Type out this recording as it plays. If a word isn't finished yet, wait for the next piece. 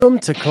Welcome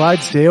to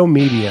Clydesdale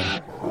Media.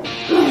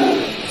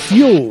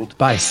 Fueled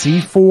by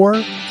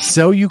C4,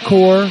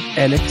 Cellucor,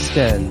 and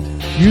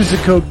Extend. Use the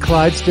code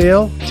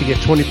Clydesdale to get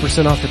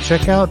 20% off the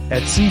checkout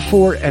at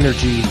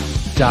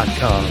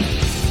c4energy.com.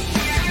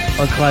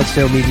 On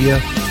Clydesdale Media,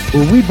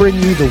 where we bring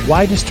you the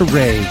widest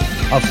array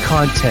of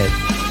content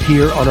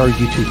here on our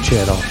YouTube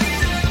channel.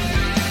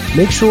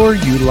 Make sure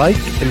you like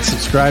and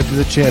subscribe to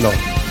the channel.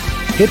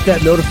 Hit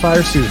that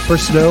notifier so you're the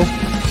first to know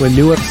when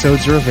new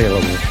episodes are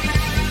available.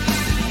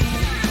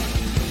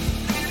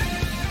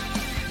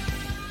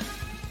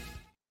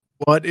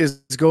 What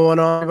is going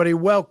on, everybody?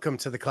 Welcome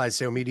to the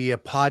Clydesdale Media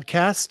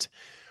Podcast.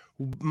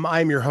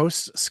 I'm your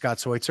host, Scott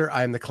Schweitzer.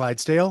 I am the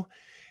Clydesdale.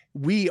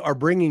 We are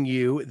bringing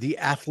you the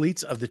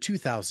athletes of the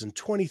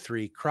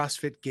 2023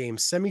 CrossFit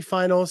Games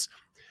semifinals,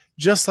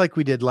 just like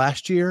we did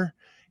last year.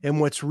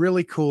 And what's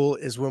really cool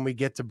is when we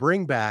get to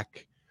bring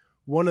back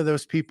one of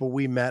those people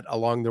we met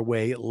along the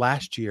way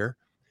last year,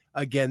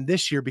 again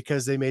this year,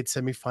 because they made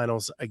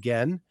semifinals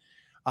again.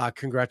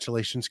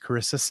 Congratulations,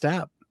 Karisa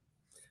Stapp.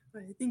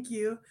 Thank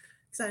you.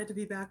 Excited to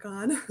be back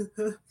on.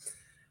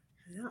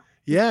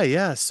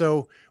 Yeah.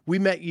 So we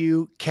met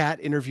you. Kat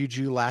interviewed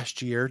you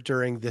last year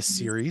during this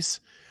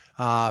series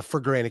for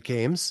Granite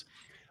Games.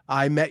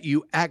 I met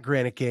you at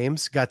Granite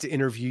Games, got to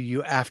interview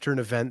you after an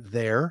event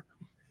there.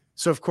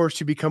 So of course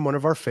you become one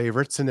of our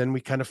favorites, and then we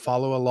kind of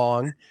follow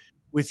along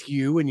with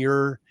you and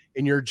your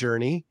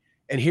journey.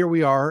 And here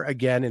we are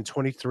again in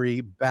 23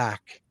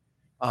 back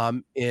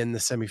in the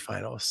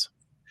semifinals.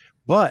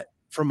 But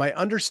from my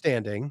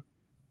understanding,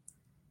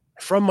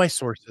 from my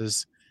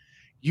sources,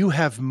 you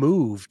have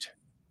moved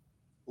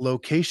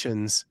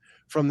locations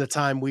from the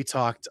time we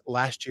talked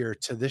last year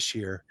to this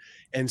year.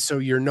 And so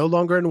you're no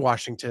longer in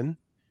Washington,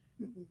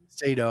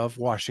 state of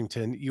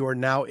Washington. You are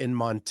now in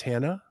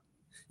Montana.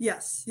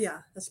 Yes.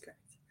 Yeah, that's correct.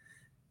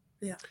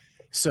 Yeah.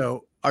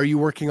 So are you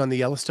working on the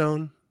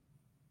Yellowstone?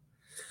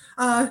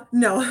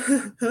 No.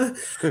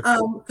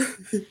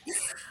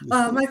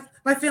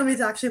 My family's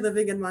actually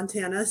living in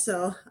Montana,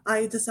 so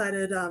I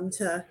decided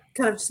to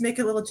kind of just make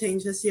a little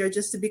change this year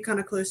just to be kind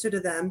of closer to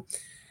them.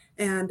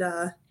 And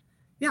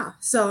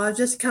so I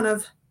just kind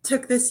of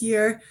took this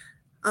year.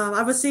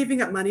 I was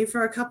saving up money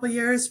for a couple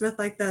years with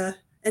like the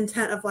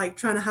intent of like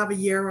trying to have a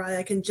year where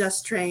I can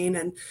just train.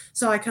 And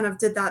so I kind of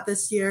did that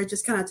this year,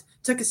 just kind of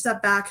took a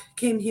step back,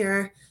 came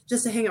here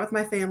just to hang out with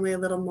my family a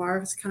little more.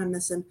 I was kind of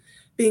missing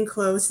being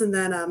close. And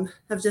then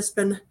I've just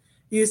been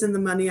using the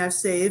money I've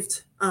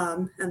saved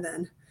and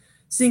then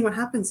seeing what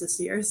happens this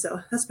year.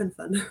 So that's been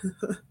fun.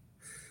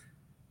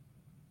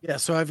 Yeah.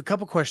 So I have a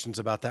couple questions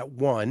about that.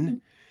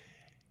 One,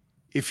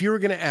 if you were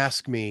going to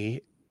ask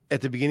me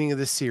at the beginning of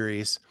this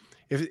series,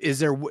 if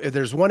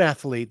there's one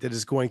athlete that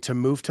is going to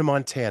move to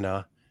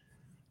Montana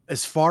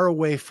as far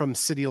away from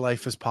city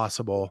life as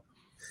possible,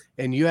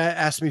 and you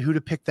asked me who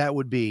to pick, that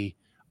would be,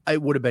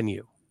 it would have been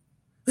you.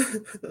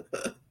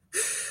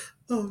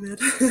 Oh man.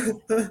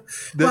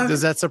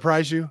 Does that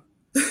surprise you?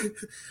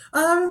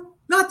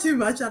 Not too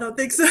much. I don't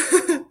think so.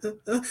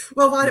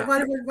 Well,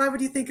 why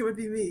would you think it would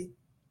be me?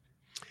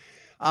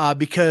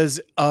 Because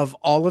of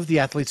all of the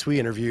athletes we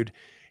interviewed,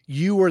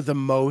 you were the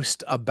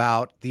most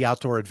about the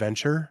outdoor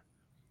adventure.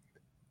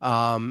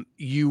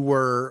 You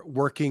were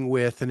working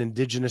with an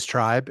indigenous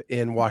tribe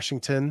in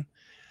Washington.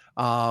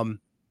 And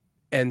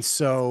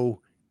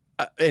so,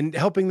 and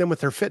helping them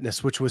with their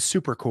fitness, which was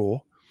super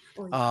cool.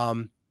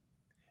 Oh,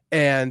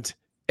 yeah.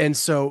 And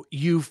so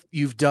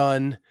you've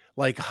done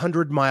like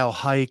 100-mile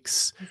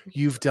hikes.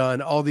 You've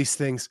done all these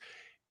things.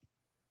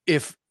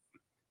 If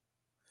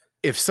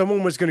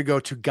someone was going to go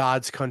to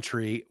God's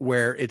country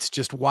where it's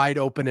just wide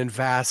open and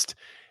vast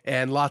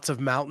and lots of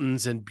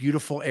mountains and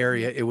beautiful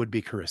area, it would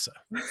be Karisa.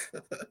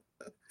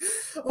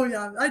 Oh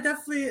yeah,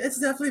 it's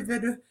definitely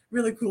been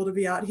really cool to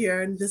be out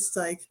here and just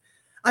like,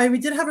 we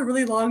did have a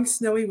really long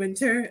snowy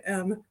winter.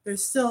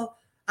 There's still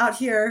out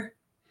here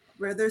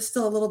where there's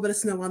still a little bit of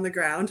snow on the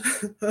ground,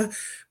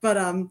 but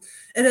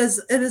it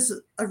is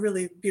a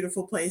really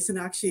beautiful place, and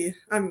actually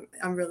I'm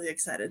really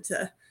excited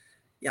to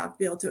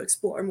be able to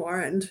explore more.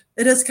 And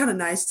it is kind of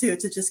nice too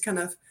to just kind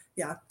of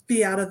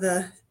be out of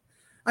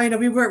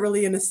we weren't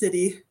really in a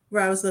city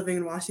where I was living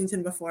in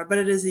Washington before, but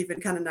it is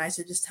even kind of nice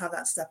to just have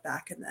that step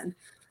back, and then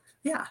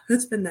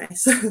it's been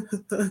nice.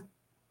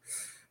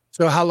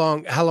 So how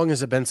long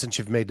has it been since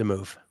you've made the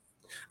move?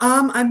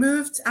 I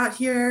moved out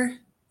here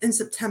in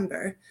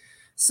September.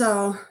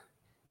 So,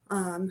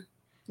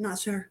 not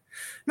sure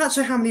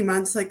how many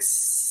months, like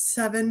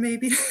 7,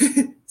 maybe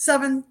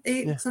 7,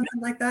 8,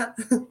 something like that.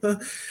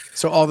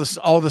 So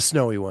all the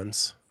snowy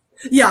ones.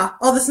 Yeah,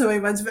 all the snowy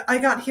ones. I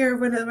got here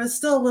when it was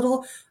still a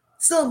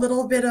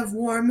little bit of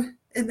warm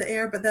in the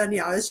air, but then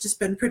it's just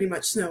been pretty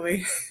much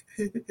snowy.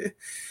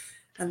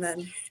 And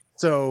then.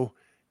 So,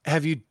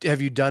 have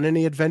you done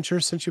any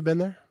adventures since you've been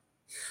there?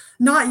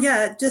 Not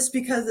yet, just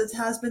because it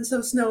has been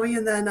so snowy.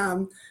 And then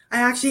I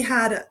actually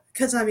had,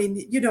 because I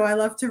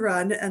love to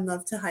run and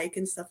love to hike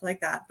and stuff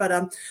like that. But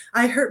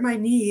I hurt my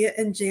knee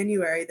in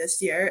January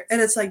this year, and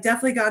it's like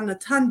definitely gotten a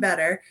ton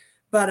better.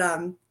 But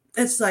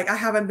it's like I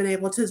haven't been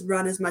able to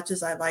run as much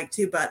as I'd like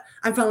to, but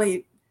I'm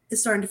finally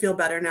it's starting to feel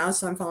better now,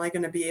 so I'm finally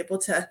going to be able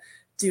to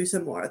do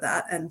some more of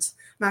that. And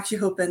I'm actually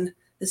hoping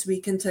this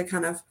weekend to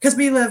kind of because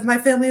my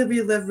family,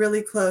 we live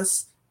really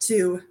close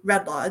to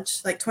Red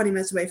Lodge, like 20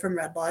 minutes away from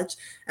Red Lodge,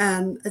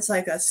 and it's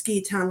like a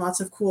ski town,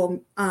 lots of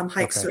cool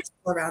hikes Okay.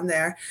 around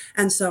there.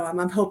 And so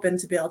I'm hoping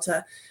to be able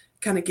to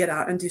kind of get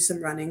out and do some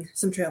running,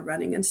 some trail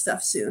running and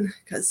stuff soon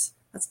because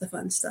that's the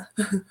fun stuff.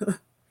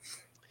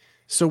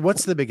 So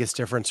what's the biggest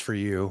difference for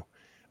you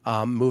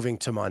moving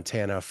to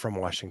Montana from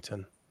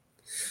Washington?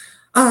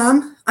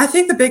 I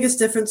think the biggest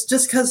difference,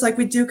 just because like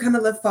we do kind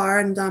of live far,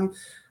 and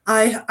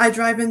I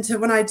drive into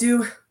when I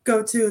do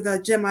go to the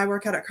gym I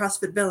work out at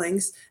CrossFit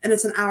Billings, and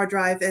it's an hour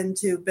drive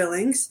into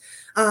Billings,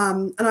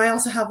 and I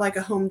also have like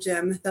a home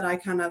gym that I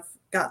kind of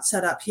got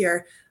set up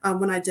here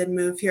when I did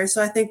move here.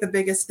 So I think the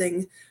biggest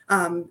thing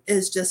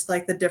is just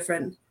like the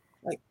different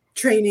like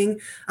training.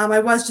 I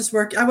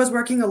was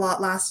working a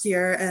lot last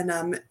year,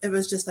 and it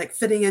was just like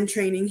fitting in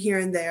training here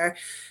and there,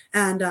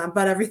 and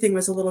but everything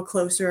was a little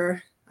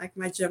closer, like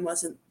my gym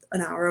wasn't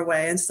an hour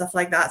away and stuff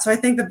like that. So I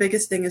think the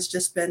biggest thing has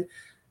just been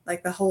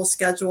like the whole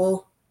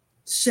schedule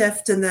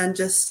shift, and then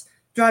just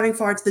driving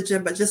far to the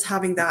gym, but just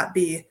having that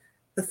be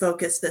the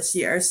focus this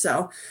year.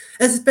 So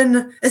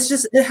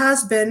it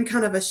has been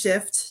kind of a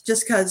shift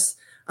just because,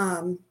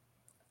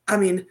 I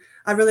mean,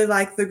 I really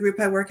like the group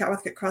I work out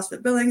with at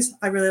CrossFit Billings.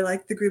 I really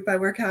like the group I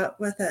work out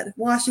with at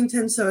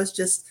Washington. So it's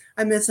just,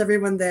 I miss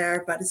everyone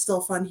there, but it's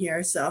still fun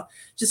here. So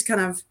just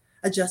kind of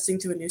adjusting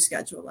to a new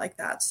schedule like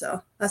that.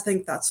 So I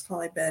think that's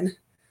probably been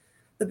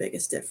the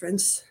biggest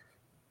difference.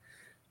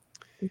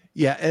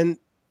 Yeah, and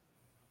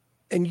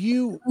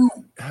you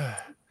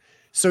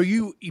so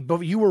you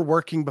were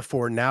working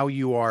before, now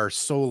you are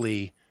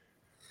solely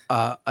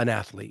an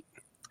athlete.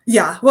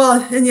 Yeah,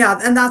 well, and yeah,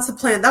 and that's the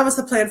plan. That was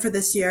the plan for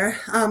this year.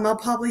 I'll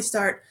probably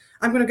start.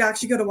 I'm going to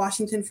actually go to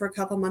Washington for a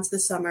couple months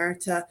this summer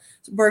to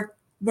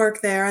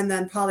work there, and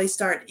then probably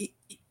start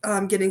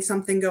getting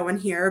something going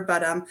here.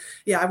 But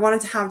yeah, I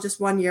wanted to have just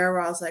 1 year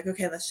where I was like,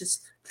 okay, let's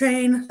just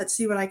train, let's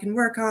see what I can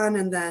work on,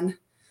 and then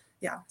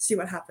yeah, see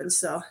what happens.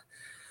 So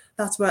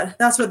that's what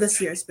this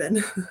year's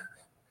been.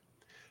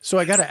 So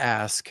I got to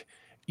ask,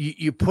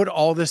 you put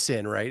all this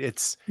in, right?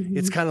 It's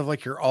Mhm. kind of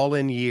like your all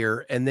in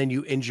year, and then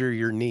you injure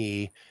your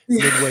knee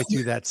Yeah. midway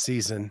through that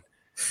season.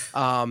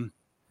 Um,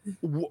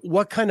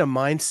 what kind of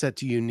mindset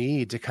do you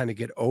need to kind of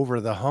get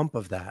over the hump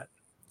of that?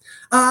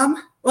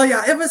 Well,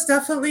 yeah, it was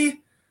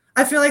definitely.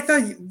 I feel like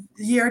the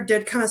year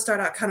did kind of start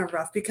out kind of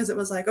rough because it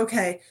was like,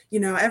 okay,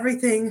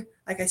 everything.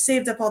 Like I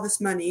saved up all this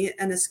money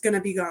and it's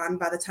gonna be gone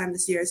by the time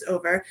this year is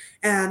over,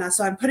 and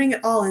so I'm putting it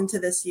all into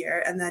this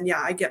year. And then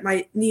yeah, I get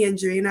my knee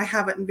injury and I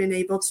haven't been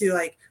able to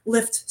like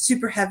lift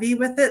super heavy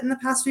with it in the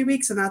past few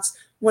weeks, and that's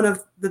one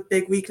of the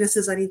big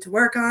weaknesses I need to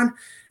work on.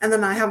 And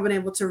then I haven't been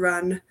able to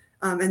run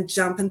and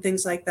jump and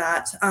things like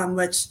that,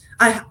 which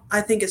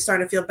I think it's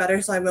starting to feel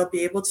better, so I will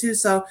be able to.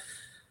 So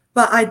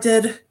but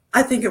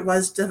I think it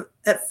was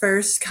at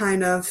first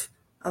kind of,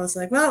 I was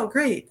like, well,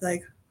 great,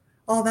 like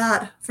all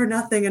that for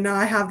nothing. And now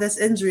I have this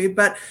injury.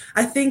 But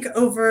I think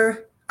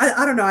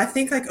I don't know, I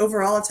think like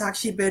overall it's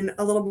actually been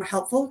a little more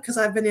helpful because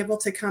I've been able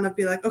to kind of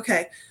be like,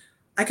 okay,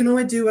 I can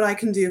only do what I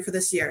can do for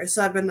this year.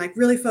 So I've been like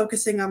really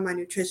focusing on my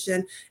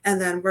nutrition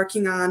and then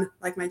working on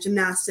like my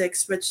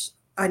gymnastics, which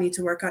I need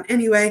to work on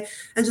anyway,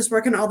 and just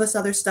working on all this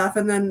other stuff.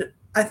 And then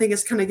I think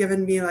it's kind of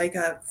given me like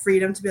a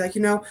freedom to be like,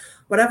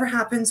 whatever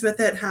happens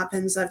with it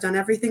happens. I've done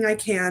everything I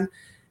can.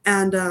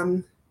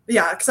 And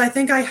yeah, because I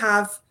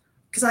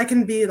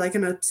can be like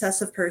an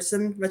obsessive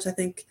person, which I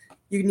think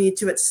you need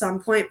to at some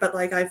point. But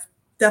like I've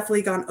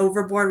definitely gone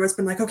overboard where it's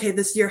been like, okay,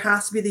 this year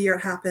has to be the year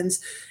it happens.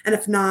 And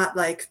if not,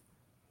 like,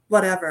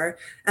 whatever.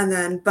 And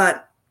then,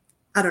 but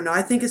I don't know.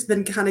 I think it's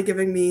been kind of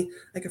giving me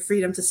like a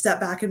freedom to step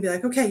back and be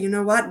like, okay, you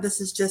know what?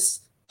 This is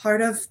just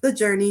part of the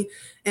journey.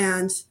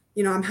 And,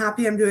 I'm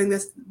happy I'm doing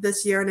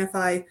this year. And if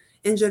I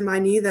injured my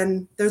knee,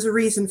 then there's a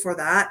reason for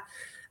that.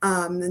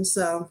 And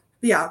so,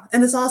 yeah.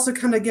 And it's also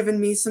kind of given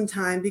me some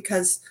time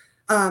because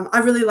I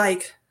really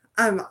like,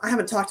 I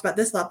haven't talked about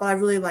this a lot, but I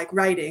really like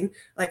writing,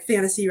 like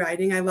fantasy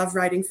writing. I love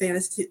reading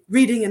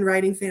and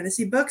writing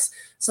fantasy books.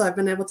 So I've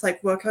been able to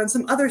like work on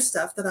some other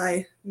stuff that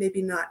I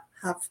maybe not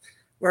have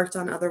worked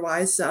on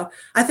otherwise. So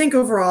I think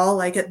overall,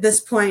 like at this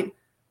point,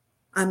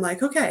 I'm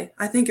like, okay,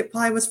 I think it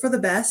probably was for the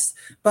best.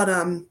 But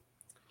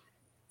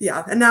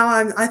yeah, and now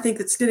I think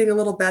it's getting a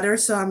little better.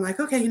 So I'm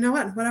like, okay, you know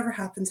what? Whatever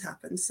happens,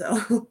 happens.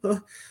 So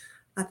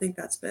I think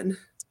that's been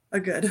a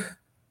good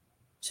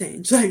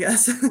change, I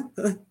guess.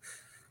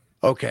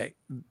 Okay,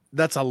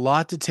 that's a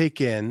lot to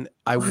take in.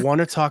 I want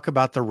to talk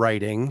about the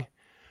writing,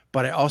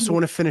 but I also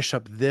want to finish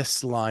up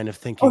this line of Oh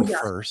thinking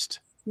yeah,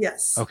 first.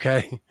 yes.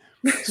 Okay.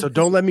 So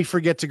don't let me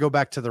forget to go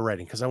back to the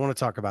writing because I want to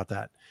talk about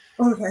that.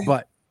 Okay.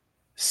 But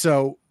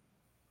so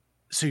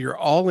you're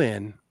all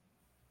in.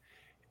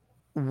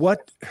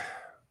 What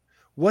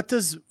what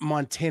does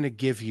Montana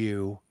give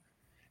you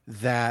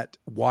that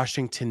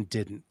Washington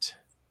didn't?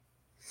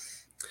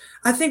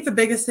 I think the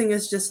biggest thing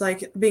is just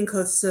like being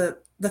close to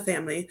the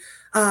family,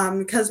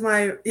 because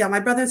my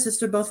brother and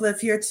sister both live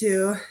here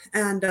too,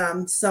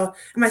 and so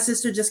my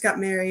sister just got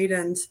married,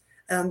 and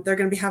they're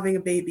going to be having a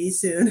baby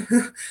soon.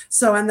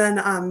 So and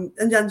then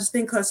just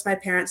being close to my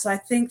parents. So I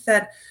think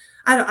that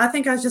I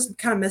think I was just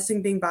kind of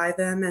missing being by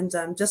them, and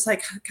just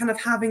like kind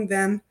of having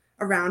them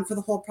around for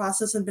the whole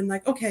process, and been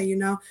like, okay,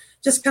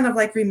 just kind of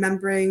like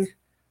remembering,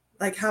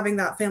 like having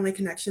that family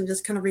connection,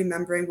 just kind of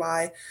remembering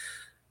why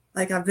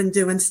like I've been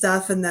doing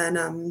stuff, and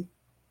then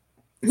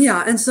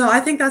yeah, and so I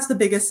think that's the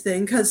biggest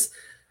thing, because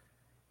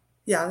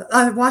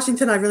yeah,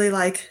 Washington, I really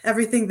like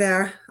everything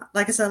there.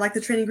 Like I said, I like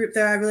the training group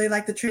there. I really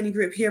like the training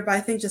group here, but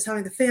I think just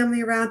having the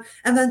family around,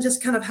 and then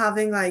just kind of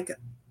having like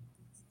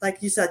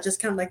you said,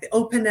 just kind of like the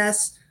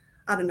openness.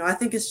 I don't know. I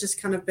think it's just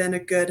kind of been a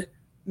good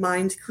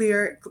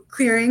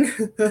clearing,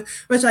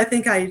 which I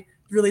think I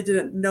really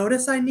didn't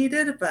notice I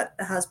needed, but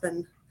it has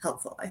been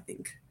helpful, I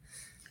think.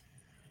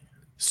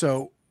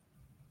 So,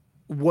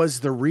 was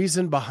the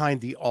reason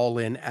behind the all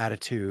in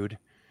attitude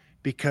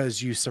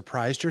because you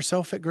surprised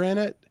yourself at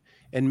Granite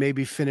and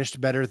maybe finished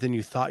better than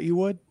you thought you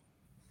would?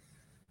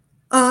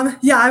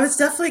 Yeah, I was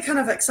definitely kind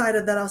of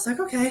excited that I was like,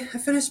 okay, I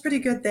finished pretty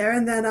good there.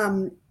 And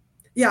then,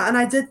 yeah, and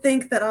I did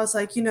think that I was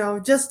like,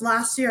 just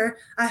last year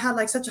I had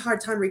like such a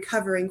hard time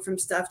recovering from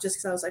stuff just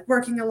because I was like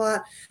working a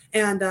lot.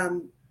 And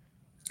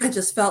I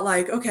just felt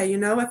like, okay,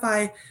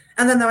 if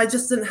and then though I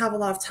just didn't have a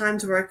lot of time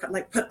to work,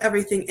 like put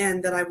everything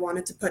in that I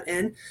wanted to put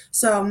in.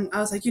 So I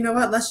was like, you know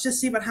what, let's just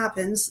see what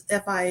happens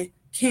if I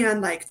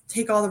can like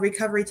take all the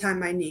recovery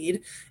time I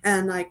need,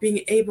 and like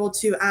being able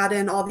to add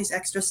in all these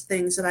extra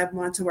things that I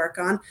wanted to work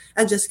on,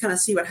 and just kind of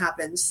see what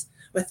happens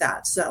with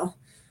that. So,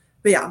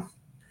 but yeah.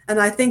 And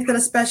I think that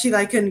especially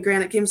like in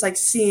Granite games, like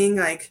seeing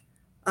like,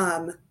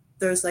 um,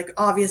 there's like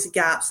obvious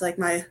gaps, like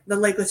the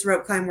legless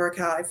rope climb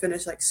workout, I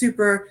finished like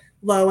super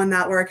low in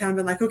that workout. I've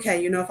been like,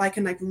 okay, if I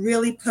can like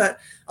really put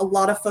a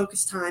lot of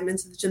focus time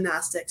into the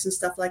gymnastics and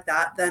stuff like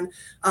that, then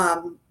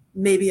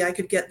maybe I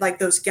could get like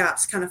those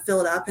gaps kind of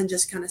filled up and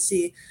just kind of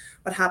see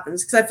what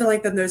happens. Because I feel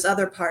like then there's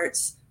other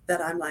parts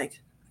that I'm like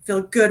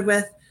feel good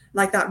with,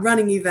 like that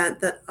running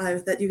event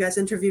that you guys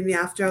interviewed me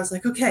after. I was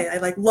like, okay, I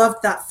like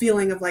loved that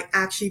feeling of like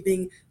actually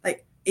being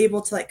like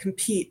able to like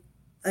compete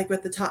like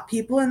with the top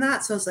people in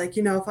that. So I was like,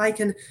 if I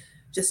can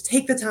just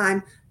take the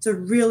time to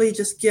really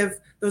just give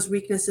those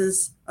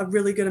weaknesses a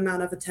really good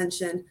amount of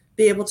attention,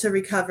 be able to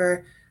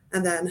recover,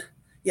 and then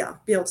yeah,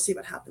 be able to see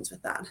what happens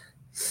with that.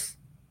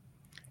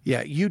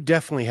 Yeah, you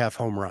definitely have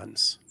home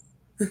runs,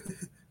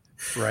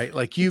 right?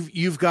 Like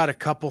you've got a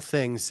couple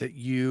things that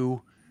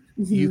you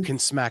Mm-hmm. can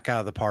smack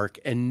out of the park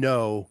and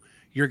know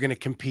you're going to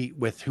compete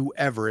with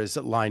whoever is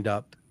lined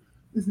up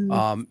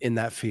Mm-hmm. in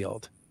that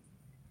field.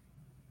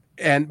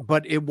 And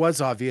but it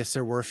was obvious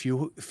there were a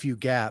few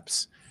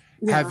gaps.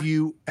 Yeah.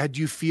 Had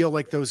you feel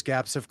like those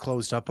gaps have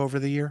closed up over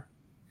the year?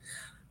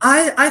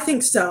 I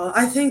think so.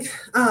 I think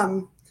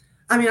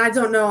I mean, I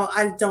don't know.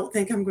 I don't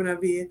think I'm going to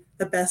be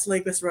the best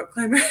legless rope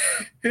climber,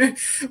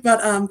 but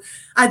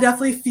I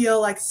definitely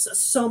feel like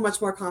so much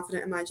more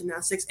confident in my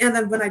gymnastics. And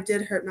then when I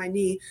did hurt my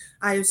knee,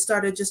 I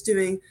started just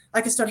doing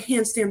like I started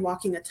handstand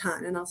walking a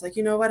ton, and I was like,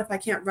 you know what? If I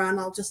can't run,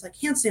 I'll just like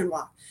handstand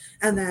walk,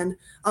 and then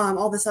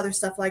all this other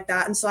stuff like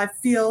that. And so I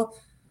feel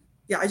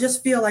yeah, I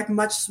just feel like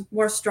much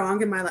more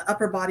strong in my like,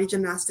 upper body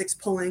gymnastics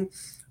pulling,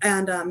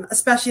 and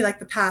especially like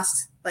the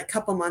past like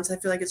couple months, I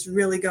feel like it's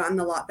really gotten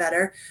a lot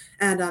better.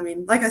 And I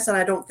mean, like I said,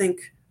 I don't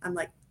think I'm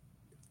like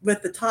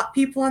with the top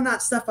people on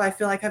that stuff. But I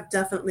feel like I've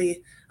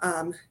definitely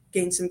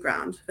gained some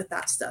ground with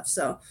that stuff.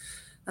 So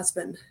that's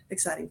been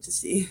exciting to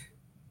see.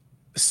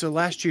 So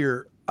last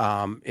year,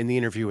 in the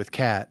interview with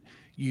Kat,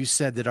 you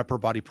said that upper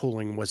body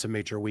pulling was a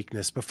major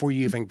weakness before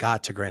you even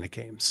got to Granite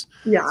Games.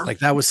 Yeah. Like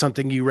that was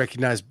something you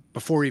recognized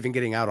before even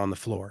getting out on the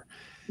floor.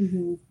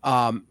 Mm-hmm.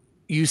 Um,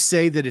 you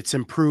say that it's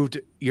improved.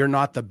 You're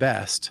not the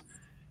best.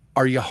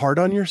 Are you hard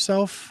on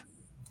yourself?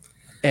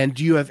 And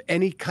do you have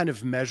any kind of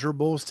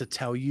measurables to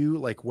tell you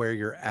like where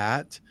you're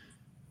at?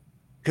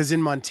 Because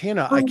in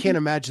Montana, I can't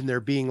imagine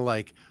there being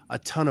like a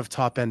ton of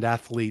top end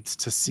athletes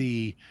to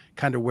see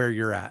kind of where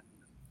you're at.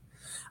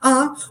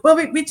 Well,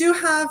 we do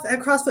have at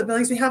CrossFit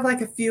Billings, we have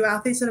like a few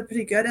athletes that are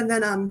pretty good. And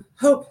then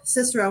Hope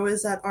Cicero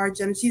is at our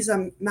gym. She's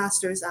a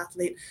master's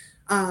athlete.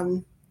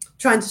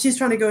 She's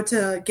trying to go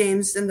to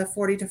games in the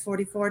 40 to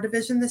 44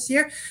 division this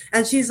year.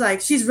 And she's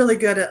really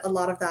good at a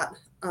lot of that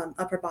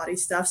upper body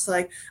stuff. So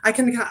like I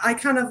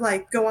kind of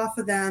like go off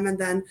of them, and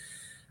then,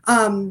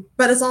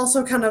 but it's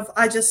also kind of,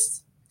 I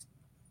guess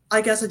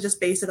I just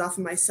base it off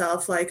of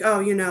myself. Like,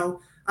 oh,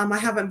 I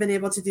haven't been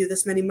able to do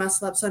this many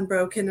muscle ups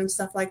unbroken and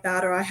stuff like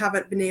that, or I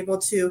haven't been able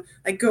to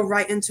like go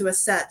right into a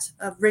set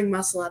of ring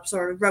muscle ups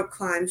or rope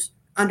climbs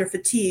under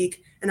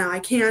fatigue. And now I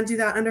can do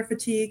that under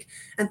fatigue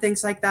and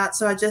things like that.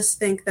 So I just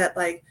think that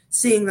like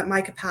seeing that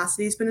my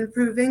capacity has been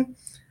improving,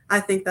 I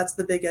think that's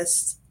the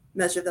biggest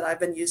measure that I've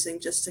been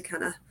using just to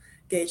kind of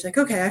gauge like,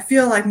 okay, I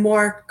feel like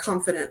more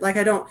confident. Like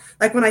I don't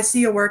like when I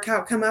see a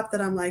workout come up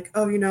that I'm like,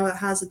 oh, it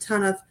has a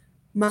ton of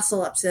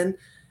muscle ups in.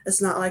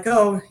 It's not like,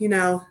 oh,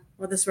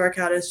 well, this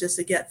workout is just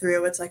to get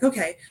through. It's like,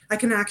 okay, I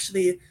can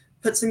actually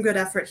put some good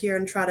effort here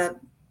and try to,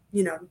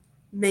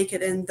 make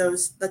it in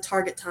the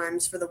target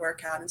times for the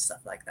workout and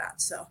stuff like that.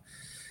 So,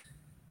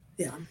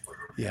 yeah.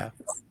 Yeah.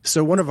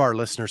 So one of our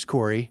listeners,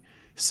 Corey,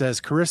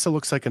 says Karisa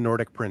looks like a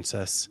Nordic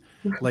princess.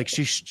 Like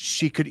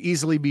she could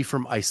easily be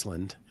from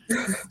Iceland.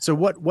 So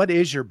what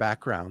is your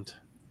background?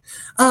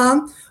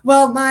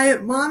 Well, my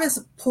mom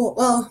is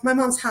my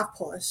mom's half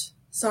Polish,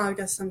 so I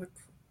guess I'm a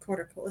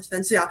quarter Polish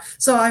then. So yeah,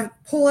 so I'm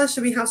Polish,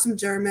 and we have some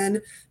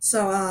German.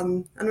 So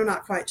and I'm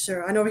not quite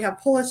sure. I know we have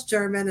Polish,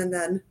 German, and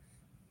then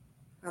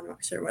I'm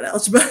not sure what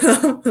else, but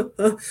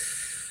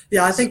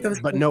yeah, I think those.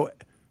 But no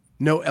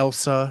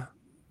Elsa,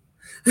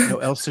 no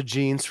Elsa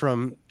genes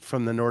from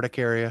the Nordic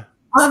area.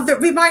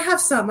 We might have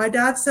some. My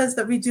dad says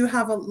that we do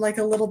have a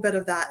little bit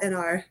of that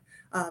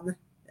um,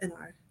 in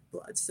our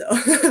blood, so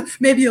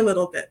maybe a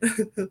little bit,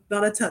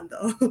 not a ton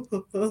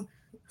though.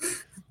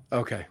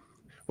 Okay.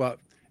 Well,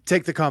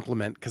 take the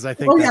compliment because I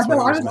think Oh yeah, that's no,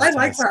 what it was I meant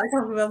like as. that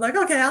compliment. I'm like,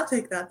 okay, I'll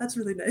take that. That's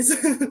really nice.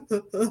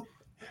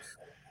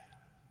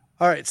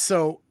 All right,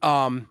 so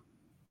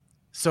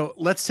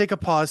let's take a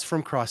pause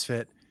from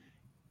CrossFit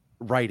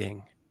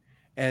writing.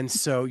 And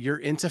so you're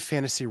into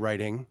fantasy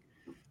writing.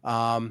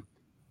 Um,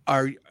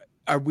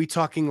 are we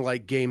talking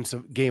like Game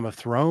of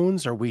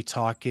Thrones? Are we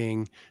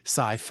talking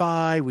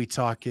sci-fi? We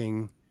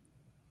talking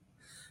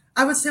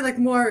I would say like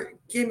more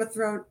Game of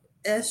Thrones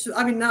ish.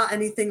 I mean, not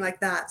anything like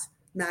that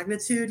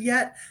magnitude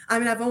yet. I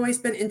mean, I've always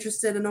been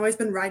interested and always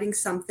been writing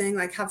something,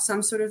 like have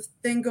some sort of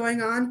thing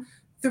going on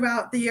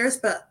throughout the years.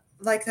 But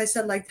like I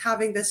said, like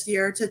having this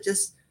year to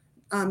just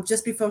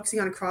be focusing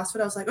on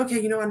CrossFit, I was like,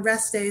 okay, on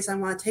rest days, I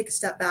want to take a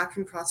step back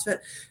from CrossFit.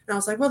 And I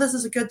was like, well, this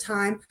is a good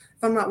time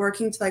if I'm not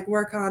working to like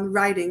work on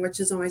writing, which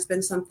has always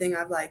been something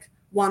I've like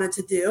wanted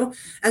to do.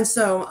 And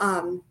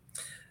so,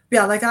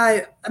 yeah, like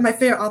my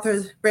favorite author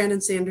is Brandon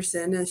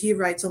Sanderson, and he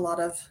writes a lot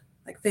of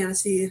like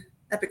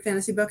epic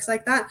fantasy books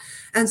like that.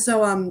 And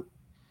so,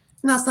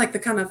 that's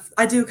like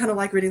I do kind of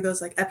like reading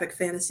those like epic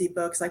fantasy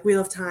books, like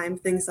Wheel of Time,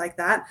 things like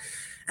that.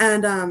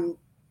 And,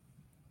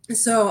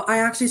 so I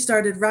actually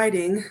started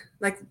writing,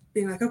 like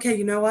being like, okay,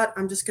 you know what?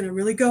 I'm just going to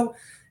really go.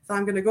 If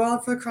I'm going to go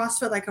out for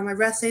CrossFit, like on my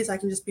rest days, I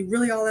can just be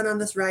really all in on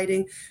this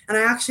writing. And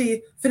I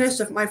actually finished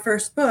my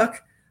first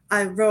book.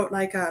 I wrote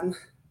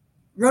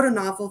wrote a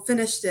novel,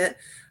 finished it.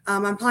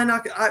 I'm probably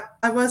not.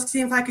 I was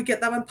seeing if I could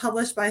get that one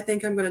published, but I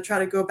think I'm going to try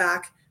to go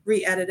back,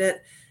 re-edit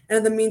it. And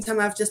in the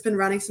meantime, I've just been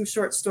writing some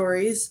short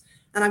stories,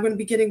 and I'm going to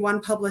be getting one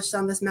published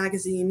on this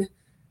magazine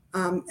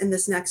in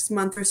this next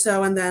month or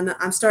so. And then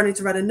I'm starting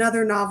to write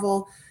another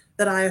novel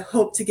that I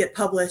hope to get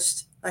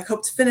published. I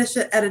hope to finish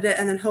it, edit it,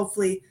 and then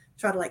hopefully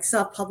try to like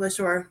self-publish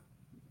or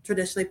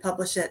traditionally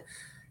publish it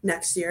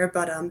next year.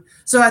 But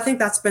so I think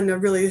that's been a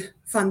really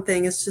fun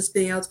thing. It's just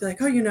being able to be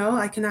like, oh,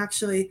 I can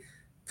actually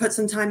put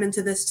some time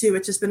into this too,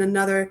 which has been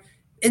another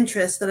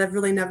interest that I've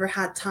really never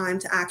had time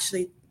to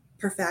actually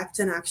perfect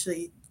and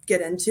actually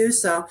get into.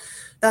 So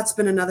that's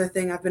been another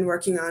thing I've been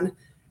working on.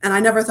 And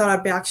I never thought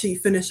I'd actually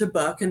finish a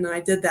book, and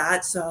I did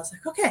that. So I was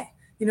like, okay,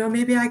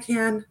 maybe I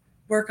can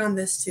work on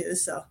this too.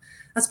 So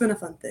that's been a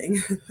fun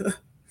thing.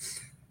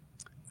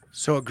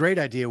 So a great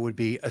idea would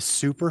be a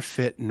super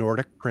fit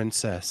Nordic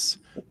princess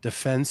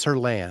defends her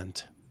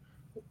land.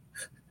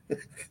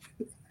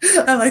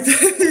 I like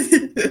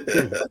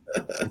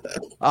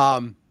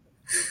that.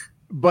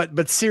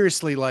 But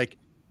seriously, like,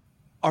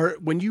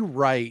 when you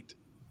write,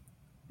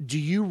 do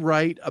you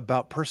write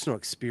about personal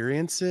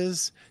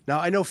experiences? Now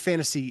I know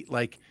fantasy,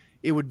 like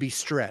it would be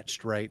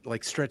stretched, right?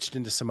 Like stretched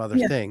into some other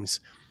Yeah. things,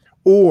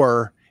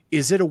 or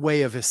is it a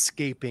way of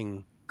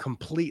escaping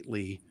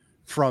completely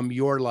from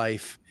your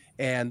life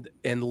and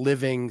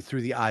living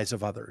through the eyes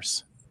of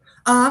others?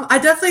 I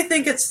definitely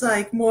think it's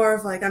like more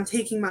of like I'm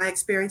taking my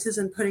experiences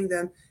and putting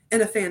them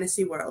in a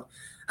fantasy world.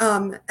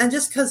 And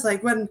just because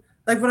when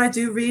I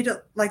do read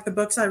like the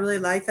books I really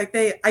like I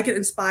get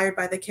inspired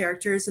by the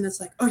characters, and it's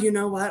like, oh, you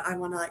know what? I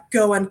want to like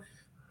go and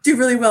do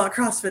really well at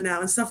CrossFit now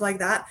and stuff like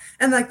that.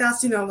 And like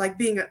that's like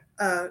being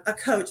a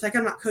coach. Like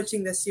I'm not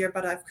coaching this year,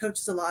 but I've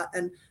coached a lot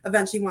and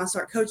eventually want to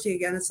start coaching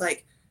again. It's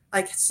like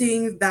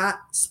seeing that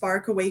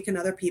spark awaken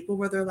other people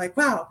where they're like,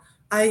 wow,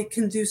 I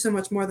can do so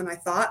much more than I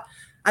thought.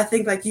 I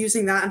think like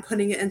using that and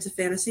putting it into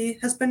fantasy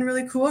has been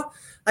really cool.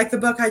 Like the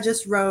book I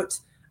just wrote,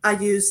 I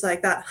used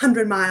like that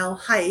 100-mile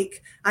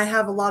hike. I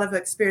have a lot of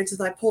experiences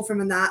I pulled from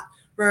in that,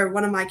 where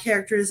one of my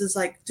characters is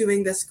like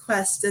doing this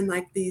quest in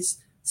like these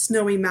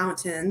snowy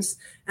mountains.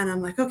 And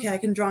I'm like, okay, I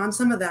can draw on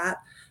some of that.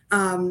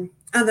 And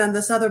then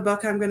this other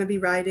book I'm going to be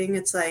writing,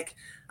 it's like,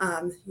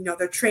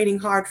 they're training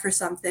hard for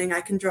something.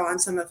 I can draw on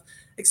some of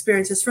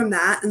experiences from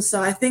that. And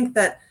so I think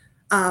that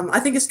I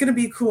think it's going to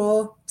be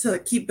cool to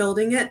keep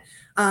building it.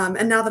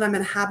 And now that I'm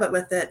in a habit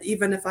with it,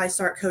 even if I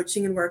start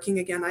coaching and working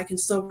again, I can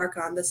still work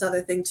on this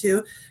other thing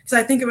too. Because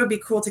I think it would be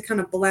cool to kind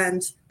of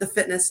blend the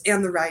fitness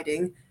and the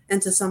writing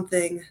into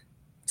something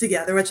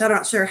together, which I'm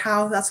not sure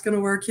how that's going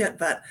to work yet,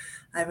 but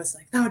I was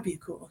like, that would be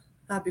cool.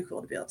 That'd be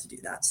cool to be able to do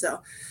that.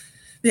 So,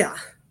 yeah.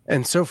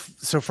 And so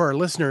for our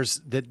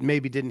listeners that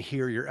maybe didn't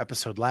hear your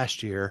episode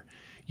last year,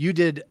 You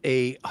did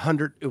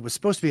it was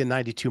supposed to be a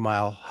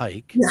 92-mile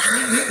hike Yeah.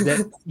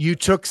 that you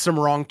took some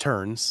wrong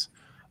turns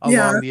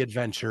Yeah. along the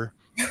adventure.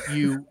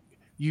 You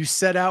you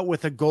set out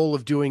with a goal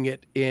of doing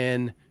it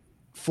in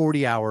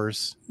 40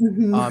 hours.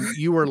 Mhm.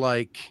 You were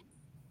like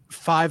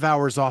 5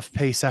 hours off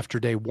pace after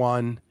day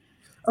 1,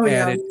 Oh,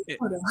 and yeah. it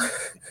Oh, no.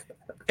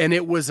 and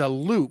it was a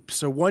loop.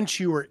 So once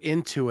you were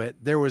into it,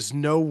 there was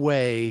no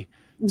way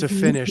to Mhm.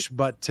 finish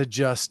but to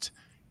just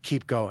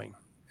keep going.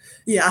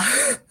 Yeah.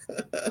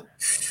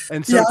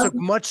 And so Yeah. it took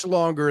much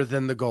longer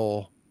than the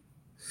goal.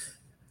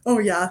 Oh,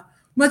 yeah.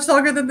 Much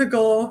longer than the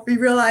goal. We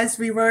realized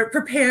we weren't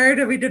prepared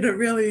and we didn't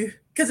really,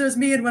 because it was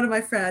me and one of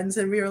my friends,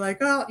 and we were like,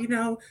 oh,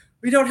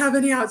 we don't have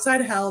any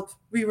outside help.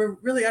 We were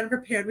really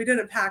unprepared. We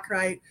didn't pack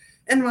right.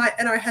 And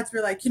our heads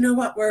were like, you know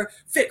what? We're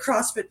fit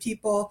CrossFit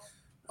people.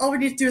 All we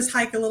need to do is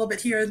hike a little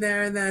bit here and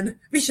there, and then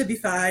we should be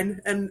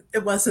fine. And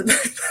it wasn't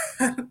like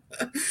that.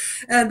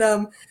 And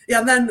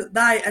yeah,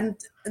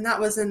 and that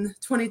was in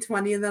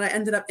 2020, and then I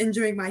ended up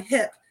injuring my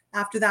hip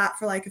after that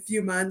for like a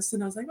few months.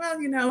 And I was like,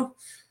 well,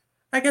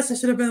 I guess I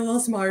should have been a little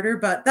smarter,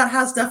 but that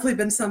has definitely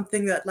been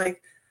something that,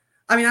 like,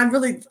 I mean, I'm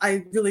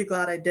really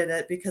glad I did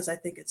it, because I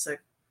think it's a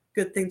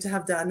good thing to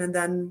have done. And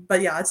then,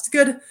 but yeah, it's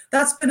good.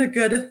 That's been a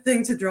good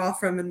thing to draw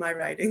from in my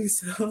writing.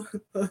 So,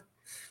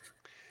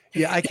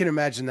 Yeah, I can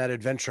imagine that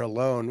adventure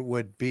alone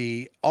would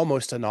be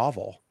almost a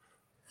novel.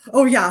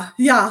 oh yeah,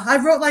 yeah. I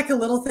wrote like a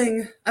little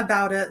thing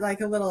about it,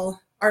 like a little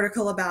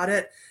article about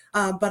it.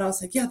 But I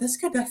was like, yeah, this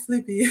could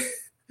definitely be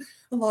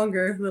a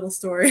longer little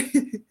story.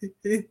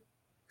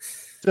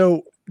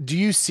 So, do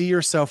you see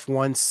yourself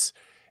once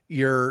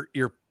you're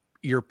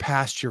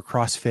past your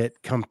CrossFit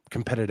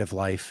competitive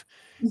life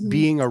Mhm.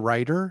 being a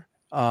writer?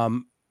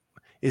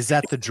 Is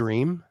that the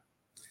dream?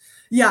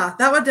 Yeah,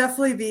 that would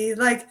definitely be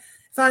like,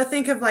 if I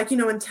think of, like,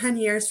 in 10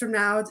 years from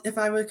now, if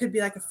could be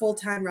like a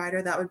full-time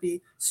writer, that would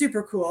be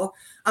super cool.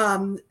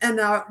 And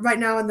now, right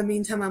now, in the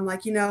meantime, I'm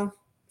like,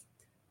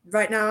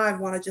 right now I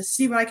want to just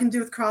see what I can do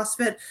with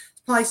CrossFit.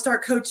 Probably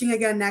start coaching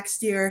again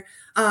next year.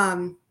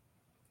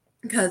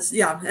 Because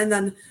yeah, and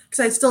then because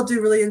I still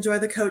do really enjoy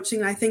the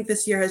coaching. I think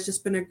this year has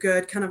just been a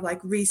good kind of like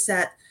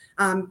reset.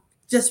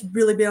 Just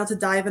really being able to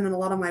dive in on a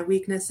lot of my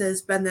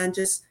weaknesses, but then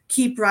just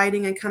keep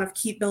writing and kind of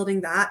keep building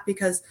that,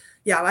 because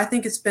yeah, I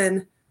think it's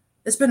been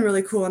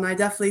really cool, and I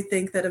definitely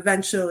think that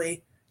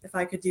eventually, if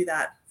I could do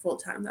that full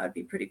time, that would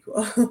be pretty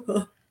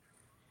cool.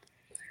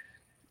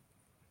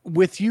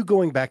 With you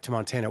going back to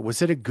Montana,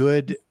 was it a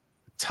good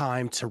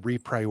time to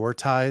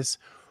reprioritize,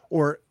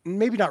 or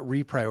maybe not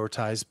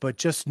reprioritize, but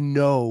just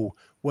know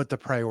what the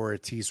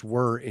priorities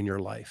were in your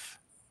life?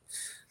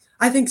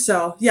 I think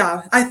so.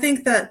 Yeah, I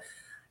think that.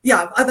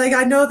 Yeah,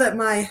 I know that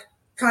my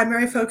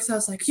primary focus, I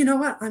was like, you know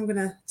what, I'm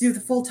gonna do the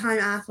full time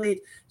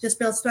athlete, just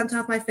be able to spend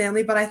time with my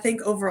family. But I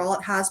think overall,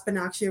 it has been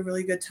actually a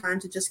really good time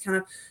to just kind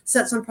of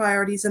set some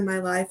priorities in my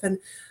life, and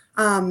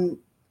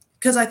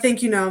because I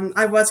think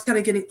I was kind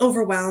of getting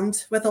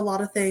overwhelmed with a lot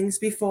of things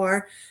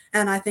before,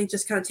 and I think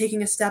just kind of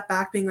taking a step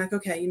back, being like,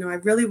 okay, I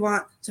really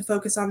want to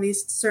focus on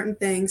these certain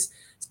things.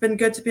 It's been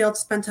good to be able to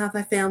spend time with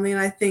my family,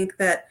 and I think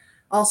that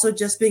also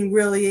just being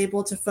really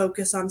able to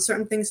focus on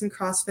certain things in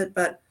CrossFit,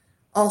 but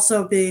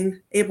also being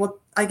able,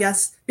 I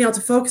guess, being able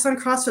to focus on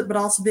CrossFit, but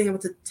also being able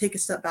to take a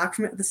step back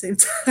from it at the same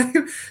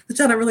time,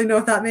 which I don't really know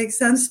if that makes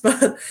sense,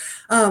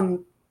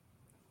 um,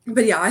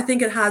 but yeah, I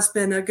think it has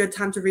been a good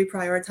time to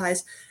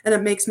reprioritize, and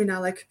it makes me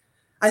now like,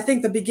 I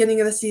think the beginning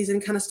of the season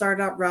kind of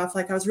started out rough.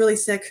 Like, I was really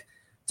sick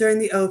during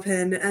the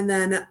open, and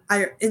then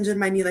I injured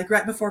my knee like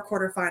right before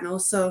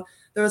quarterfinals. So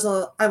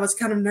I was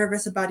kind of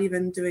nervous about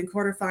even doing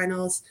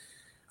quarterfinals.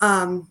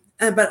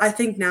 But I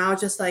think now,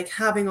 just like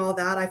having all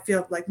that, I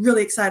feel like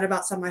really excited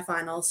about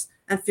semifinals,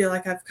 and feel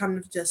like I've kind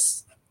of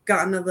just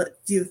gotten a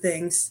few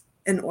things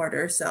in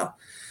order. So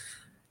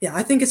yeah,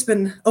 I think it's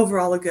been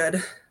overall a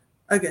good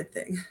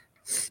thing.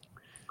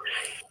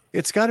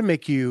 It's got to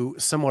make you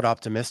somewhat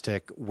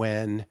optimistic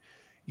when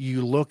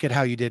you look at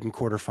how you did in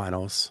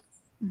quarterfinals,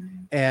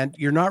 and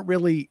you're not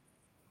really,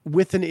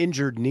 with an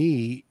injured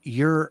knee,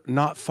 you're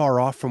not far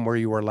off from where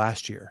you were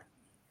last year.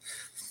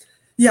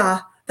 Yeah,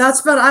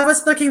 but I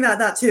was looking at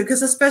that too,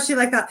 because especially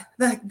like that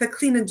the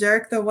clean and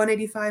jerk, the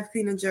 185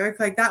 clean and jerk,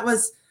 like that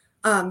was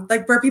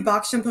like burpee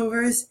box jump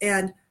overs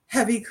and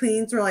heavy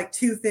cleans were like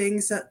two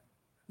things that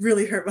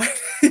really hurt my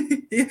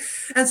knee.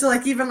 And so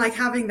like even like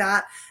having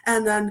that,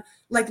 and then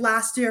like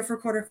last year for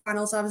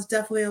quarterfinals, I was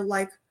definitely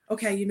like,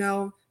 okay,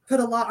 put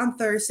a lot on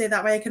Thursday,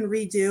 that way I can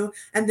redo.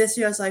 And this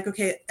year I was like,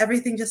 okay,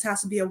 everything just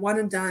has to be a one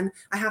and done.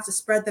 I have to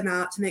spread them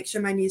out to make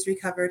sure my knee's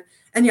recovered.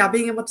 And yeah,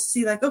 being able to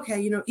see like,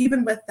 okay,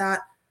 even with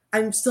that,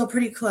 I'm still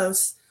pretty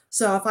close.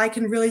 So if I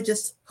can really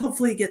just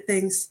hopefully get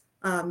things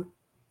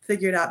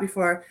figured out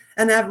before,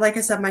 and like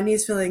I said, my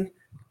knee's feeling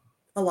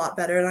a lot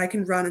better, and I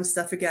can run and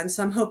stuff again.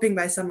 So I'm hoping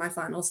by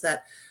semifinals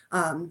that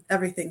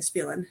everything's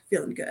feeling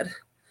good.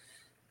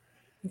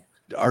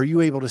 Are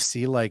you able to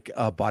see like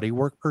a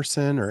bodywork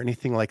person or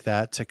anything like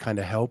that to kind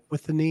of help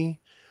with the knee?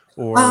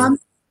 Um, Or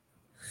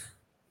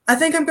I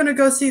think I'm going to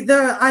go see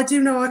I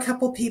do know a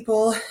couple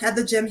people at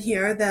the gym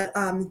here that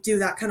do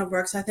that kind of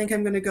work. So I think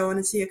I'm going to go in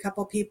and see a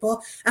couple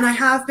people. And I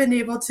have been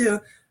able to,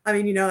 I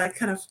mean, I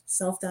kind of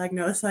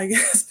self-diagnose, I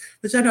guess,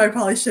 which I know I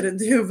probably shouldn't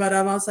do, but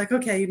I was like,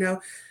 okay,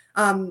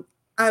 um,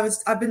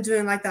 I've been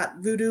doing like that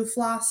voodoo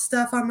floss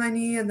stuff on my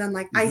knee and then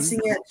like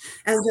icing it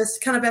and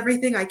just kind of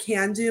everything I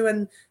can do.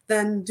 And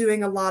then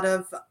doing a lot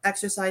of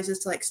exercises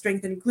to like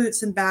strengthen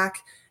glutes and back,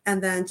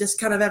 and then just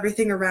kind of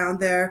everything around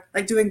there,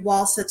 like doing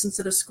wall sits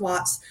instead of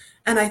squats.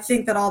 And I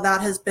think that all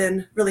that has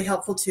been really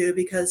helpful too,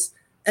 because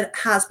it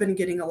has been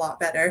getting a lot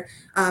better.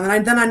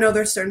 Then I know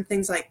there's certain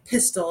things like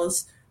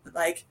pistols that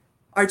like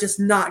are just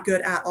not good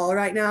at all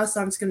right now.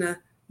 So I'm just going to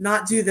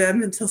not do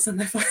them until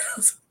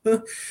semifinals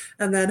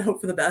and then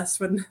hope for the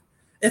best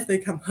if they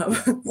come up.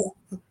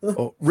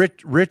 Oh,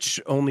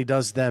 Rich only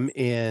does them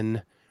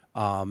in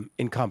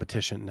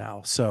competition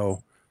now.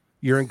 So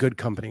you're in good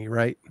company,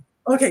 right?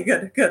 Okay,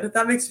 good.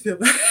 That makes me feel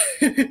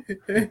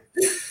better.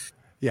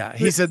 Yeah,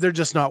 he said they're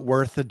just not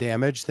worth the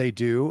damage they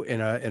do in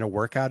a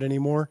workout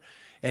anymore,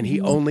 and he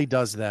only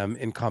does them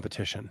in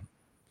competition.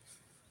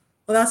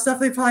 Well, that's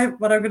definitely probably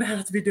what I'm going to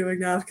have to be doing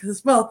now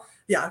because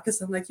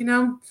I'm like,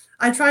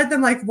 I tried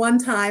them like one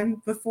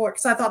time before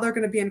because I thought they were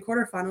going to be in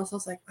quarterfinals. So I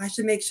was like, I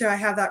should make sure I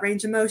have that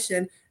range of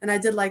motion. And I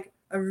did like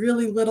a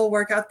really little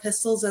workout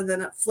pistols and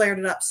then it flared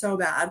it up so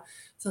bad.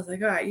 So I was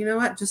like, all right, you know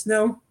what? Just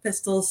no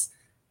pistols.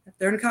 If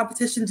they're in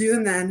competition, do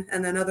them then.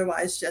 And then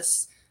otherwise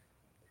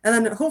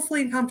and then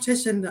hopefully in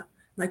competition,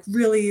 like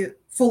really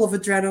full of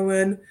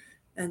adrenaline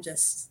and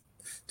just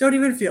don't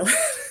even feel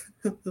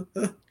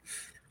it.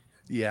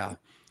 Yeah.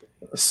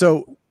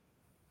 So,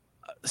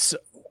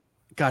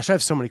 gosh, I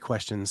have so many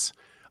questions.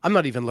 I'm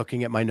not even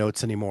looking at my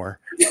notes anymore.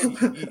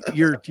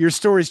 Your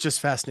stories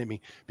just fascinate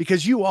me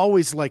because you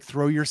always like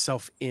throw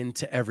yourself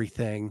into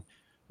everything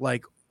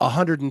like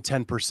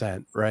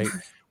 110%, right?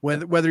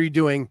 Whether you're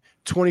doing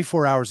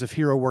 24 hours of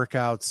hero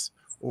workouts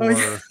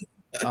or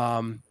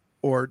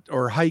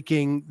or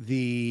hiking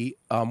the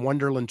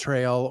Wonderland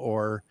Trail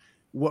or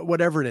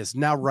whatever it is,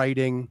 now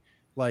writing,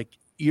 like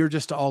you're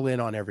just all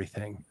in on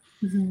everything.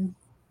 Mm-hmm.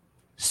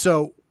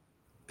 So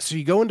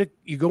you go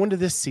into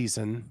this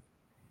season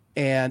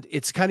and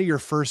it's kind of your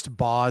first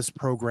Boz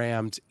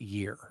programmed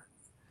year.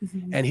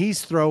 Mm-hmm. And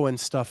he's throwing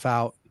stuff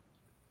out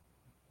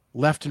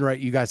left and right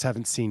you guys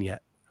haven't seen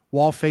yet.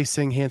 Wall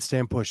facing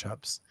handstand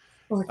push-ups,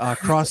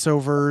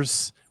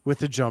 crossovers with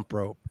the jump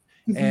rope,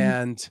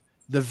 and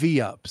the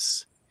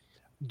V-ups.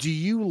 Do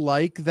you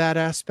like that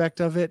aspect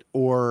of it,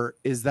 or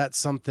is that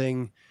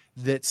something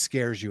that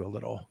scares you a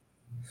little?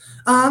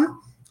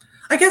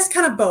 I guess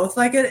kind of both.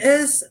 Like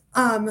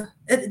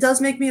it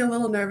does make me a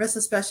little nervous,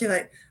 especially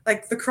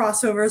like the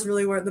crossovers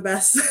really weren't the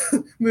best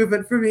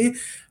movement for me. I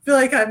feel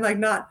like I'm like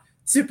not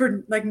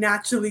super like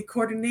naturally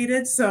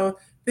coordinated. So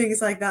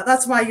things like that.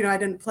 That's why, I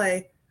didn't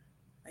play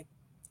like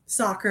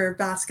soccer,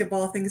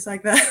 basketball, things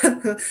like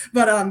that.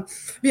 But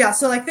yeah,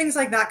 so like things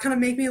like that kind of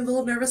make me a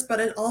little nervous, but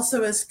it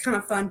also is kind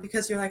of fun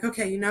because you're like,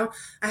 okay,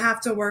 I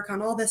have to work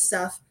on all this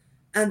stuff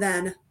and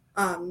then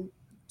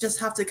just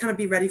have to kind of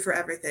be ready for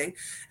everything.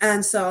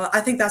 And so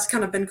I think that's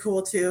kind of been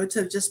cool too,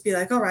 to just be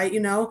like, all right,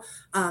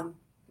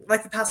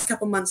 like the past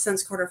couple months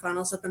since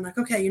quarterfinals, I've been like,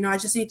 okay, I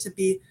just need to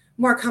be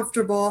more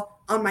comfortable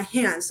on my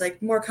hands, like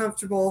more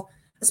comfortable,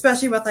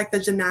 especially with like the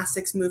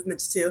gymnastics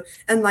movements too.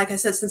 And like I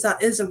said, since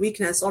that is a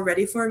weakness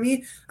already for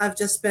me, I've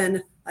just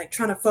been like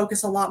trying to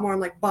focus a lot more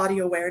on like body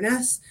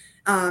awareness,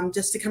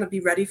 just to kind of be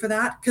ready for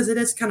that. Cause it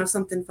is kind of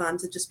something fun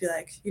to just be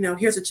like,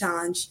 here's a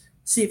challenge,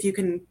 see if you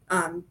can,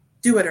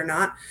 do it or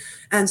not.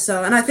 And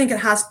I think it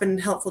has been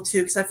helpful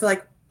too, because I feel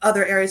like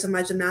other areas of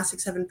my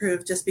gymnastics have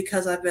improved just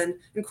because I've been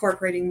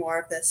incorporating more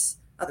of this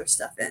other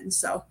stuff in.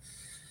 So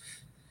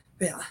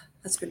yeah,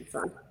 that's been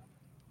fun.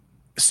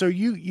 So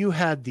you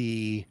had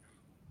the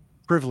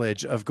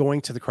privilege of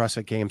going to the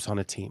CrossFit Games on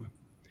a team.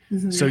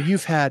 Mm-hmm. So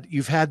you've had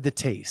the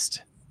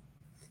taste.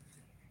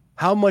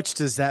 How much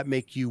does that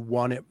make you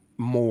want it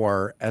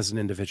more as an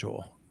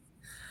individual?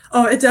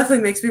 Oh, it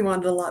definitely makes me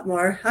want it a lot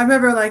more. I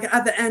remember like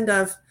at the end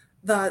of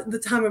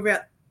the time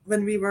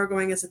when we were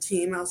going as a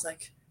team, I was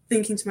like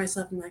thinking to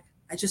myself, I'm like,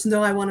 I just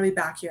know I want to be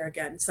back here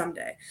again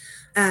someday.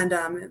 And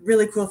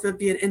really cool if it'd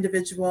be an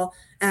individual.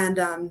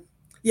 And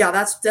yeah,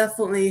 that's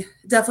definitely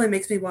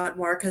makes me want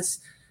more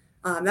because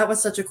that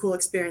was such a cool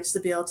experience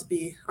to be able to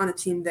be on a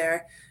team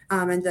there,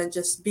 and then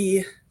just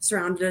be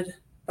surrounded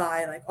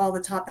by like all the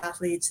top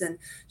athletes and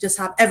just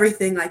have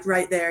everything like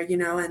right there,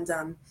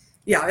 and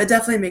yeah, it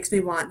definitely makes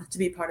me want to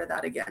be part of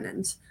that again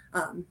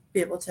and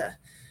be able to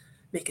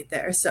make it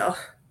there. So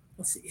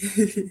we'll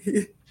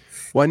see.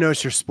 Well, I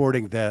notice you're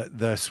sporting the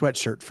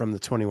sweatshirt from the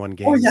 21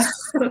 games.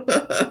 Oh,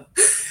 yeah.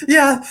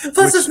 Yeah.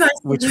 Plus it's nice.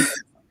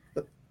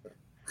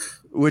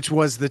 Which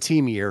was the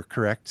team year,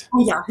 correct?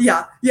 Oh,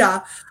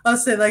 yeah. I'll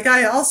say like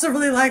I also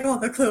really like all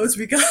the clothes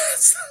we got.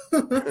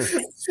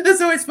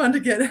 It's always fun to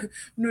get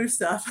new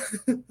stuff.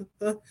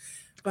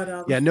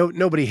 But yeah,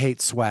 nobody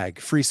hates swag.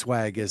 Free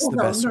swag is the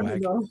best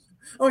swag. No.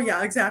 Oh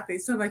yeah, exactly.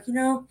 So I'm like,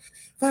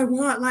 if I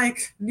want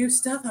like new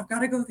stuff, I've got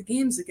to go to the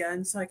games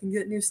again so I can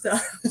get new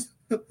stuff.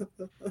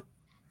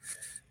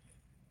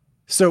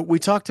 So we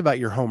talked about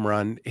your home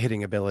run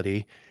hitting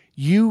ability.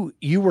 You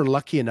were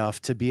lucky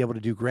enough to be able to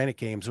do Granite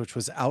Games, which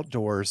was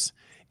outdoors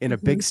in a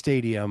big Mhm.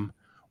 stadium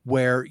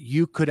where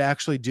you could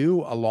actually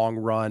do a long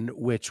run,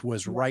 which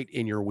was Yeah. right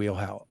in your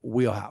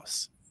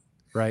wheelhouse,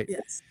 right?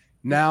 Yes.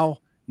 Yeah.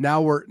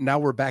 Now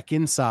we're back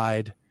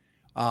inside.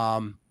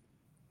 Um,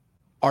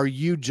 are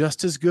you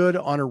just as good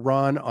on a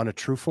run on a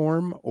true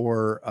form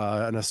or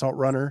an assault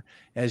runner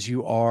as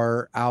you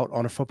are out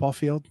on a football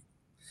field?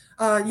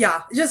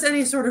 Yeah, just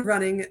any sort of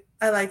running.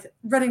 I like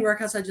running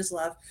workouts. I just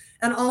love,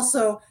 and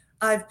also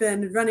I've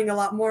been running a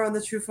lot more on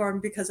the true form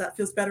because that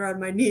feels better on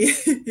my knee,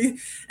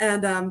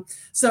 and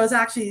so it's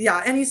actually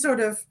any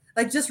sort of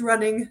like just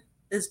running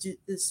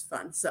is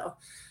fun. So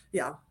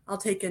yeah, I'll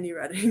take any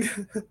running,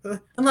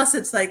 unless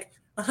it's like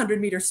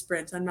 100-meter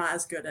sprint. I'm not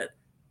as good at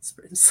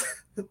sprints.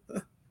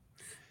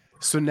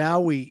 So now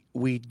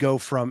we go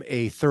from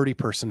a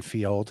 30-person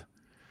field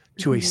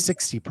to a Mhm.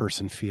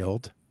 60-person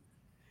field,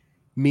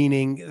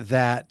 meaning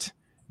that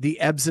the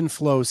ebbs and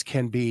flows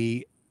can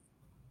be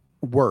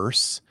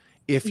worse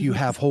if you Mhm.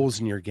 have holes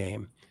in your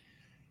game.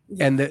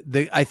 Yeah. And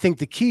the I think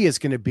the key is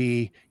going to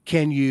be,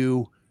 can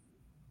you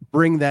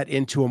bring that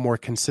into a more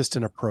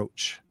consistent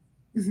approach?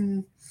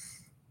 Mhm.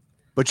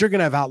 But you're going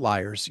to have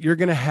outliers. You're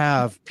going to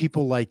have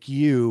people like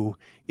you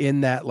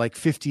in that like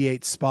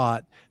 58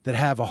 spot that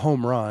have a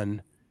home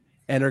run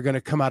and are going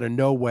to come out of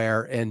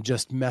nowhere and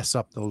just mess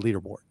up the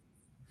leaderboard.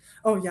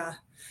 Oh yeah.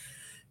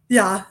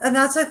 Yeah, and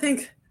that's I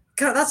think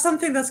that's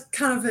something that's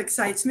kind of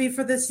excites me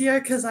for this year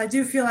because I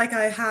do feel like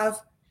I have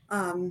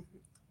um,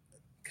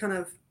 kind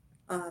of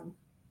um,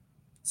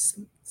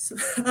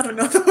 I don't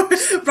know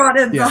Yeah. brought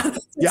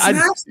Yeah,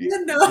 smashed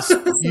in. No,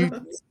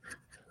 you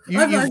you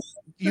I'm like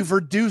you've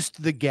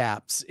reduced the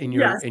gaps in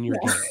your yes, in your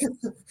game.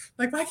 yeah.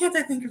 Like why can't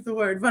I think of the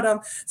word?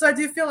 But so I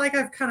do feel like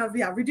I've kind of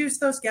reduced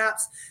those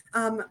gaps,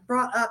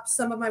 brought up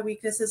some of my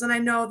weaknesses, and I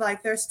know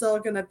like they're still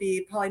gonna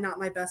be probably not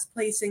my best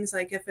placings.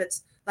 Like if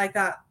it's like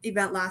that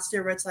event last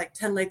year where it's like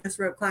 10 Lakers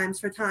rope climbs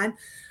for time,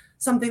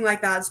 something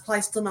like that is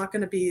probably still not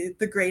going to be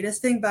the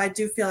greatest thing, but I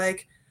do feel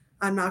like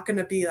I'm not going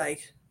to be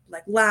like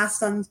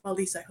last on, well, at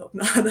least I hope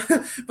not.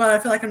 But I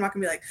feel like I'm not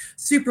going to be like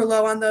super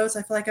low on those.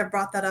 I feel like I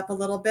brought that up a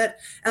little bit,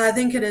 and I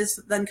think it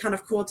is then kind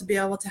of cool to be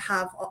able to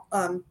have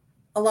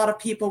a lot of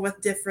people with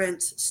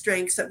different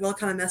strengths that will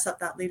kind of mess up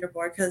that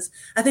leaderboard because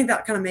I think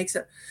that kind of makes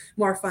it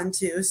more fun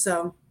too.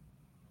 So,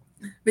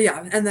 but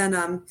yeah, and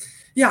then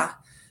yeah,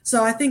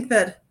 so I think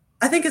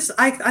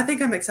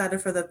I'm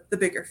excited for the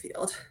bigger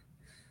field.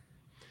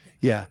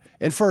 Yeah.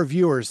 And for our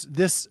viewers,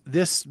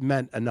 this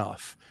meant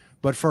enough.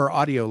 But for our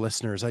audio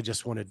listeners, I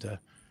just wanted to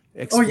Oh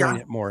explain yeah.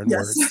 it more in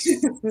Yes.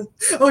 words.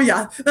 Oh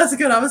yeah. That's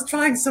good. I was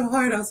trying so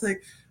hard. I was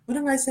like, what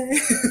am I saying?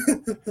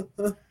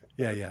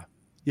 Yeah, yeah.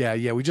 Yeah,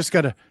 yeah. We just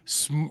got to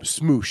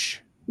smoosh.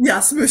 Yeah,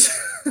 smoosh.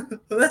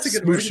 That's a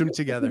good Smoosh word. them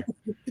together.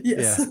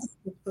 Yes.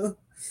 Yeah.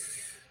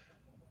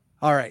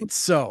 All right.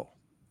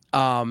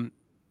 Um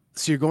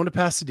so you're going to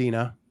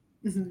Pasadena.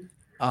 Mhm.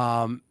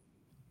 Um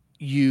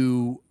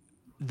you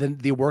the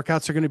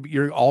workouts are going to be,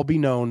 you're all be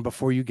known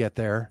before you get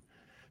there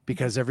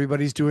because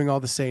everybody's doing all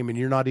the same and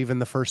you're not even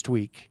the first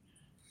week.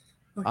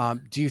 Oh yeah.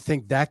 Do you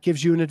think that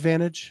gives you an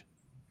advantage?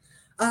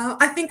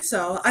 I think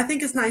so. I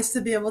think it's nice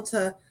to be able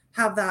to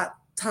have that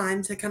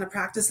time to kind of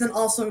practice and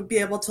also be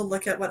able to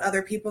look at what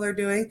other people are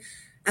doing.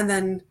 And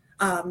then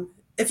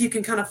if you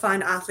can kind of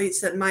find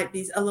athletes that might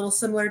be a little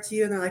similar to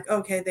you and they're like,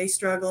 okay, they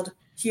struggled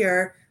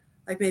here,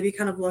 like maybe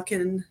kind of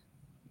looking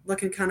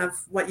kind of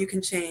what you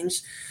can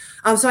change.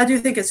 So I do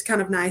think it's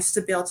kind of nice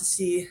to be able to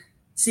see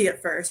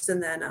it first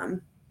and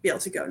then be able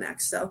to go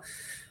next. So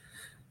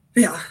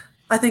yeah,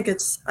 I think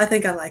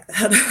I like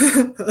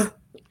that.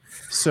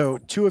 So,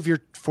 two of your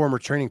former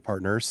training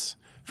partners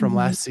from Mhm.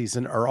 last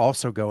season are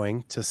also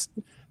going to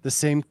the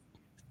same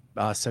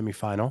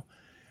semifinal.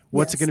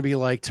 What's it going Yes. to be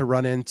like to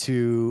run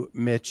into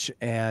Mitch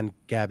and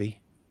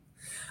Gabby?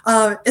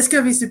 It's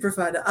going to be super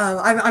fun.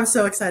 I'm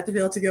so excited to be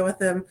able to go with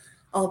them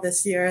all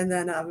this year. And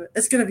then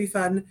it's going to be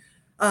fun.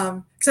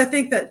 Because I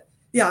think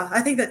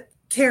that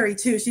Carrie,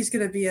 too, she's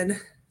going to be in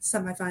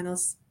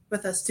semifinals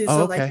with us, too.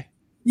 Oh, So, like, okay.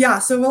 yeah,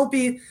 so we'll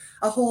be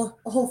a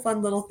whole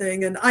fun little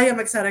thing. And I am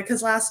excited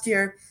because last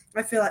year,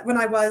 I feel like when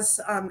I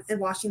was in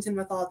Washington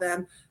with all of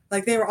them,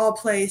 like they were all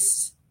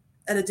placed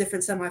at a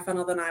different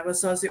semifinal than I was.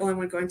 So I was the only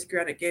one going to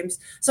Granite Games.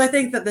 So I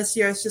think that this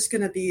year it's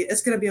going to be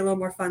a little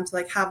more fun to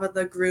like have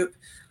the group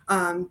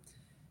um,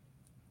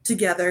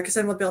 together because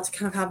then we'll be able to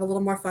kind of have a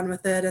little more fun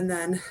with it. And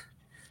then,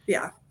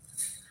 yeah,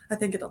 I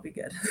think it'll be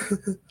good.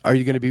 Are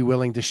you going to be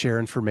willing to share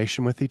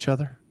information with each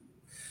other?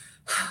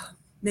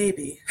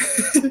 Maybe.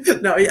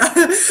 No, yeah.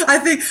 I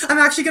think I'm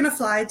actually going to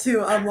fly to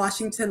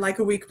Washington like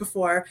a week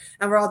before,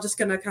 and we're all just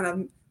going to kind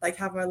of like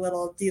have our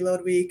little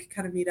deload week,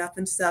 kind of meet up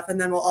and stuff, and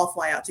then we'll all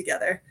fly out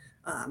together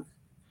um,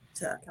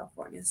 to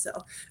California. So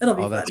it'll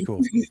be Oh, fun. that's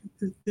cool.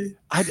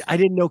 I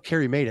didn't know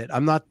Carrie made it.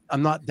 I'm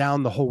not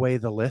down the whole way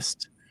the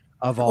list.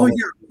 of Oh all of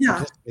yeah, the yeah.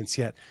 participants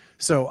yet.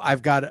 So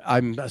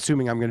I'm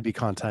assuming I'm going to be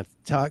contacting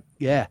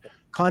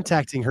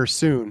her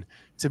soon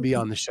to be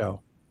on the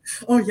show.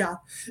 Oh yeah,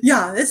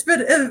 yeah. It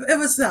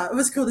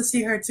was cool to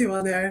see her too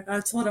on there. I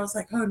told her, I was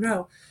like, oh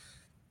no,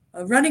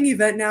 a running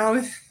event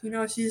now.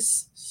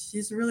 She's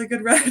a really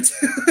good runner.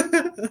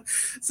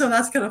 So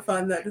that's kind of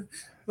fun that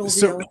we'll be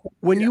So able to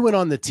when do you that. went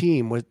on the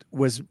team,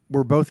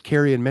 were both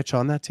Carrie and Mitch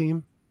on that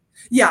team?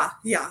 Yeah,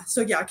 yeah. So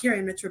yeah, Carrie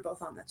and Mitch were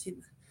both on that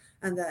team,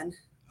 and then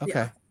yeah,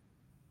 Okay.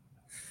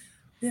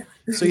 yeah.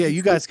 So yeah,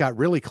 you guys got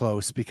really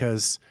close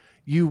because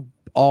you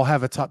all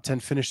have a top 10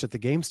 finish at the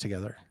games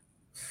together.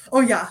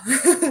 Oh yeah.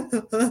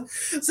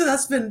 So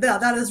that's been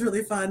that is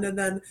really fun, and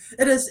then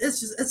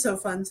it's so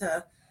fun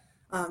to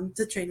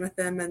train with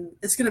them, and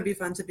it's going to be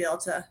fun to be able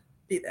to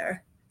be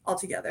there all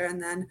together,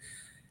 and then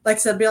like I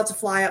said, be able to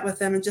fly out with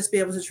them and just be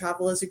able to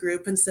travel as a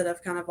group instead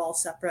of kind of all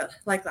separate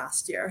like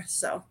last year.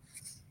 So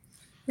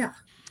yeah.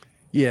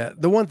 Yeah,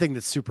 the one thing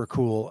that's super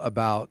cool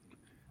about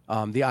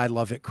the I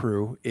Love It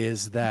crew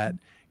is that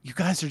you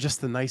guys are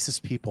just the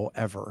nicest people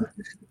ever.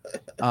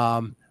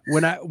 And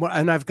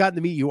I've gotten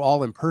to meet you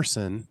all in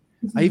person.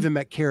 I Mhm. even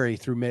met Carrie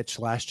through Mitch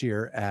last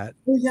year at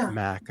Oh yeah.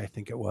 Mac, I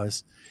think it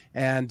was,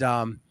 and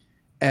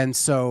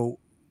so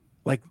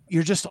like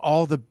you're just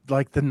all the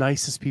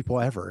nicest people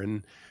ever,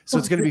 and so Oh,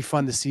 it's going to be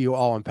fun to see you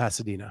all in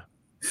Pasadena.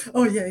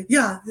 oh yeah,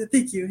 yeah.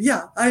 Thank you.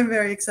 Yeah, I'm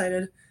very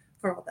excited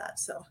for all that.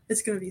 So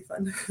it's going to be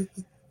fun.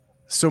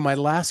 So my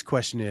last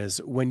question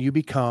is: when you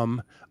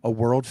become a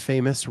world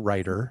famous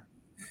writer,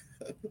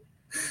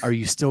 are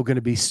you still going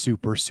to be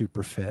super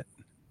super fit?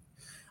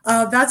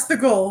 That's the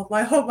goal.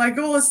 My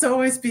goal is to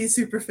always be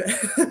super fit.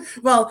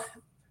 Well,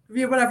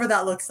 whatever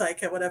that looks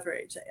like at whatever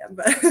age I am,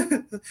 but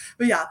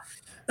yeah,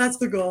 that's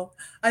the goal.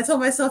 I told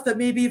myself that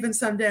maybe even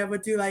someday I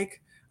would do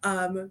like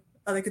another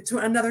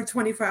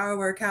 24-hour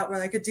workout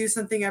where I could do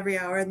something every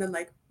hour and then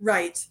like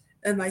write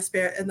in my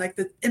spare and like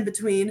the in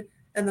between,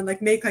 and then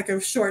like make like a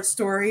short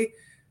story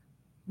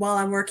while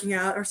I'm working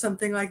out or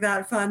something like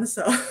that fun.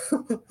 So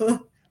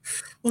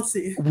we'll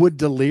see. Would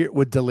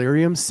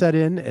delirium set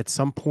in at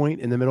some point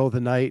in the middle of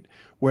the night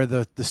where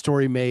the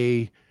story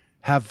may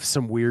have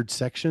some weird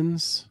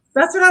sections?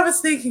 That's what I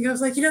was thinking. I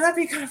was like, that'd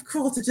be kind of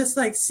cool to just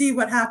like see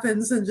what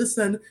happens and just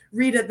then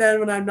read it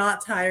then when I'm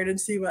not tired and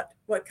see what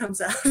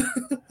comes out.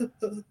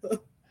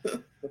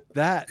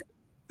 That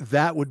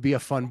that would be a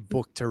fun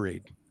book to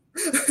read.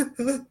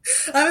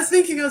 I was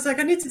thinking, I was like,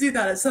 I need to do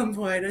that at some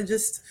point and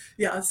just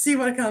see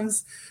what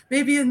comes.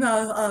 Maybe in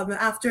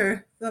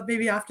the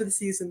maybe after the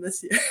season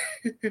this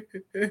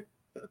year.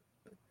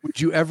 Would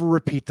you ever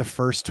repeat the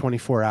first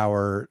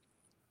 24-hour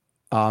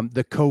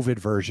the COVID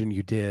version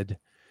you did,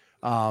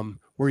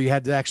 where you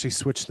had to actually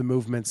switch the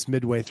movements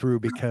midway through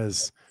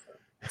because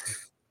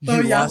Oh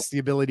you yeah. lost the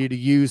ability to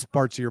use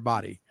parts of your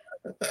body?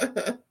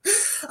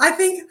 I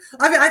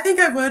think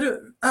I would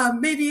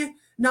maybe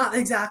not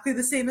exactly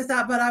the same as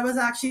that, but I was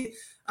actually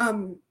a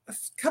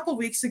couple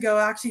weeks ago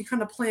actually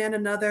kind of plan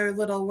another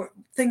little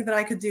thing that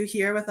I could do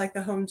here with like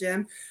the home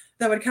gym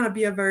that would kind of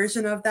be a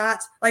version of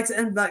that, like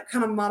and like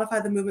kind of modify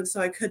the movements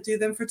so I could do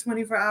them for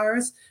 24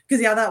 hours.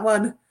 Because yeah, that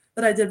one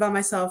that I did by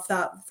myself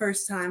that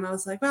first time, I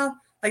was like, well,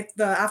 like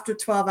the after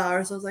 12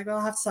 hours, I was like, well,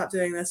 I'll have to stop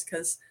doing this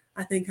because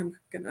I think I'm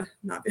gonna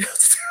not be able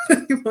to do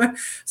it anymore.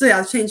 So yeah,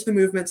 I changed the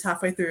movements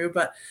halfway through,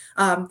 but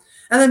and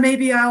then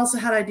maybe I also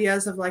had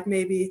ideas of like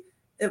maybe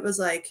it was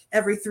like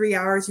every 3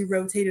 hours you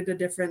rotated a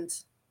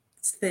different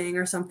thing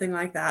or something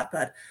like that.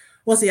 But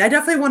we'll see. I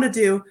definitely want to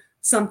do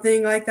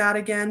something like that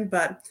again,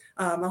 but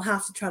I'll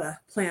have to try to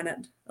plan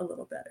it a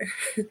little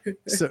better.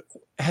 So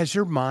has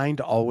your mind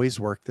always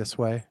worked this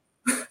way?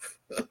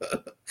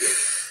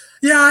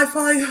 Yeah,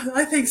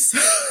 I think so.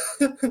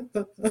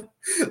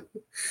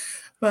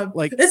 But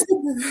Like it's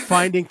been,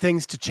 finding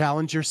things to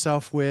challenge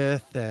yourself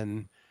with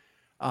and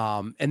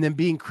then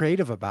being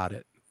creative about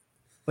it.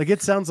 Like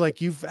it sounds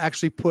like you've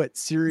actually put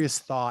serious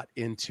thought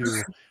into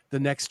the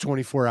next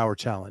 24-hour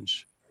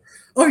challenge.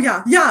 oh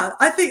yeah, yeah.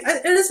 I think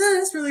it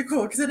is really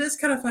cool because it is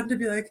kind of fun to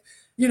be like,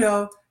 you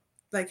know,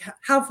 like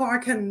how far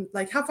can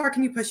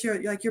you push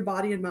your like your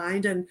body and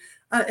mind, and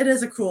it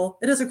is a cool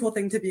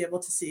thing to be able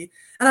to see.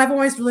 And I've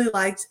always really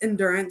liked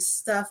endurance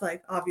stuff.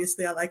 Like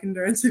obviously I like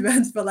endurance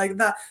events, but like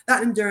that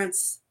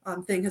endurance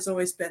thing has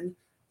always been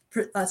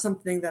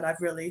something that I've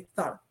really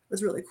thought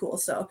was really cool.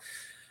 So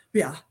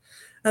yeah,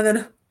 and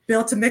then be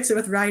able to mix it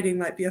with writing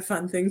might be a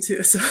fun thing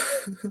too. So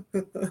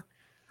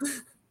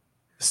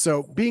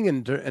So, being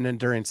an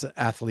endurance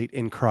athlete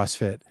in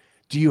CrossFit,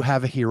 do you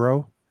have a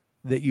hero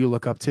that you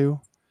look up to?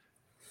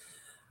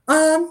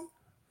 um,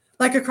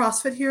 like a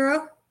CrossFit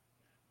hero.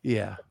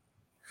 Yeah.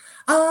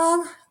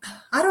 Um,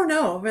 I don't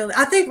know really.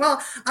 I think well,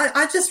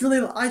 I just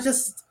really I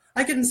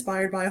get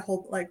inspired by a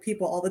whole like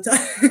people all the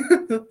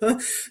time.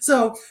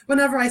 So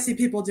whenever I see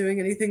people doing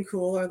anything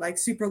cool or like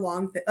super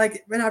long,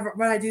 like when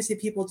I do see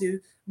people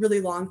do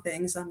really long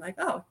things, I'm like,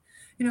 oh,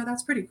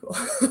 that's pretty cool.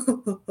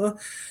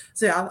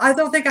 So yeah, I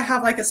don't think I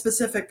have like a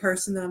specific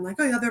person that I'm like,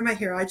 oh yeah, they're my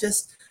hero. I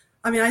just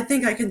I mean, I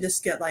think I can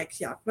just get like,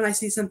 yeah, when I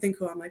see something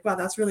cool, I'm like, wow,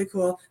 that's really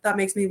cool. That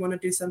makes me want to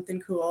do something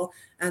cool.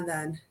 And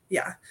then,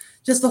 yeah,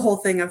 just the whole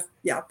thing of,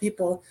 yeah,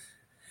 people.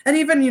 And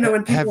even,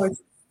 when people Have are,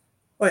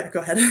 oh, yeah,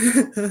 go ahead.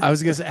 I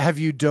was gonna say, have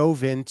you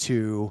dove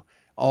into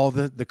all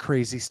the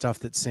crazy stuff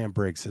that Sam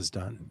Briggs has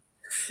done?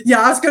 Yeah,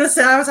 I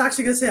was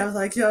actually going to say, I was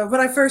like, yeah,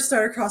 when I first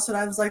started CrossFit,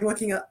 I was like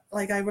looking at,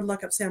 like, I would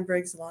look up Sam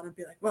Briggs a lot and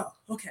be like, well,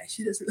 okay,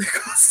 she does really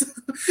cool stuff.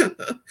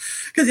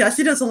 Because, yeah,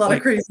 she does a lot of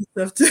Like, crazy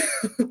stuff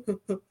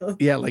too.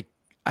 yeah, like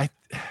I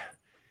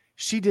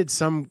she did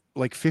some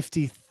like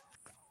 50K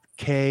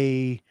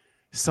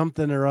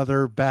something or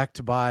other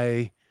backed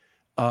by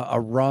a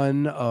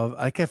run of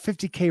like a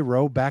 50K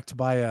row backed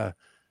by a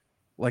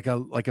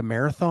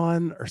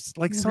marathon or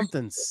like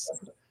something's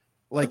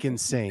like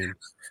insane.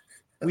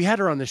 We had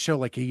her on the show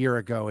like a year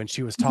ago and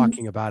she was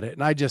talking about it.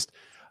 And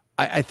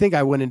I think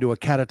I went into a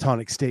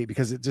catatonic state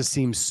because it just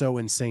seems so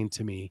insane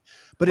to me,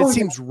 but it Oh,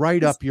 seems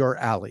right yeah. up your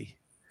alley.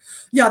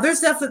 Yeah, there's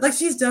definitely like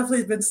she's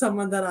definitely been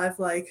someone that I've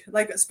like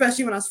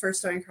especially when I was first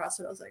starting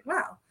CrossFit, I was like,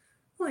 wow,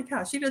 oh my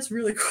gosh, she does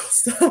really cool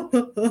stuff.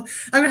 I'm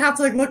gonna have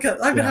to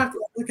Yeah.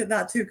 look at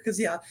that too because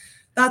yeah,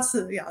 that's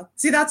yeah.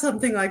 See, that's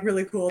something like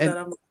really cool And that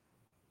I'm.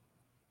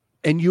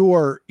 and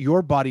your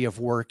body of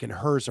work and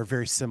hers are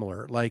very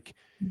similar. Like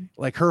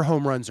her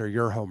home runs are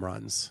your home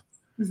runs.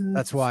 Mhm.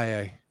 That's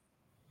why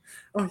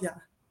Oh yeah,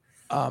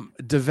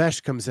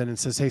 Devesh comes in and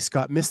says, "Hey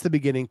Scott, missed the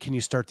beginning. Can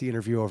you start the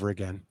interview over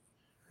again?"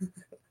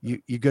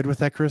 You good with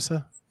that,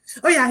 Karisa?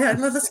 oh yeah, yeah.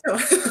 Let's go.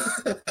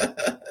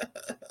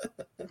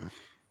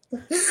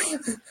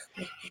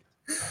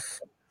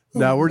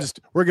 No, Oh,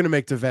 we're gonna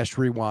make Devesh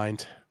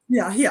rewind.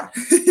 yeah, yeah.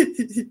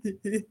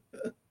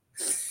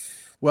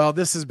 Well,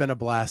 this has been a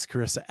blast,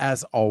 Karisa,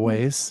 as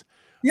always.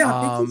 Yeah,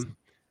 thank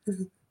you.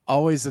 Um,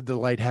 Always a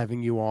delight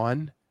having you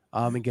on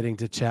and getting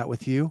to chat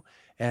with you.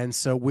 And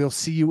so we'll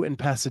see you in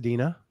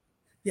Pasadena.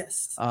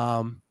 Yes.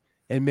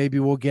 And maybe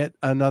we'll get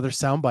another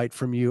soundbite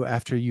from you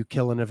after you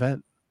kill an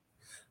event.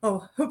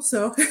 Oh, hope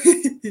so.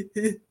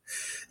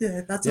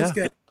 Yeah, that sounds Yeah.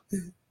 good.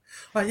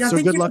 Yeah, So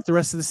thank good you. luck the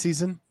rest of the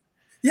season.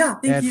 Yeah,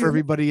 thank And for you.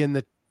 everybody in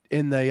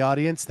the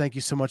audience, thank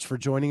you so much for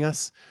joining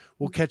us.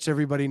 We'll catch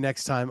everybody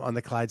next time on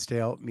the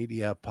Clydesdale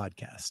Media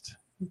Podcast.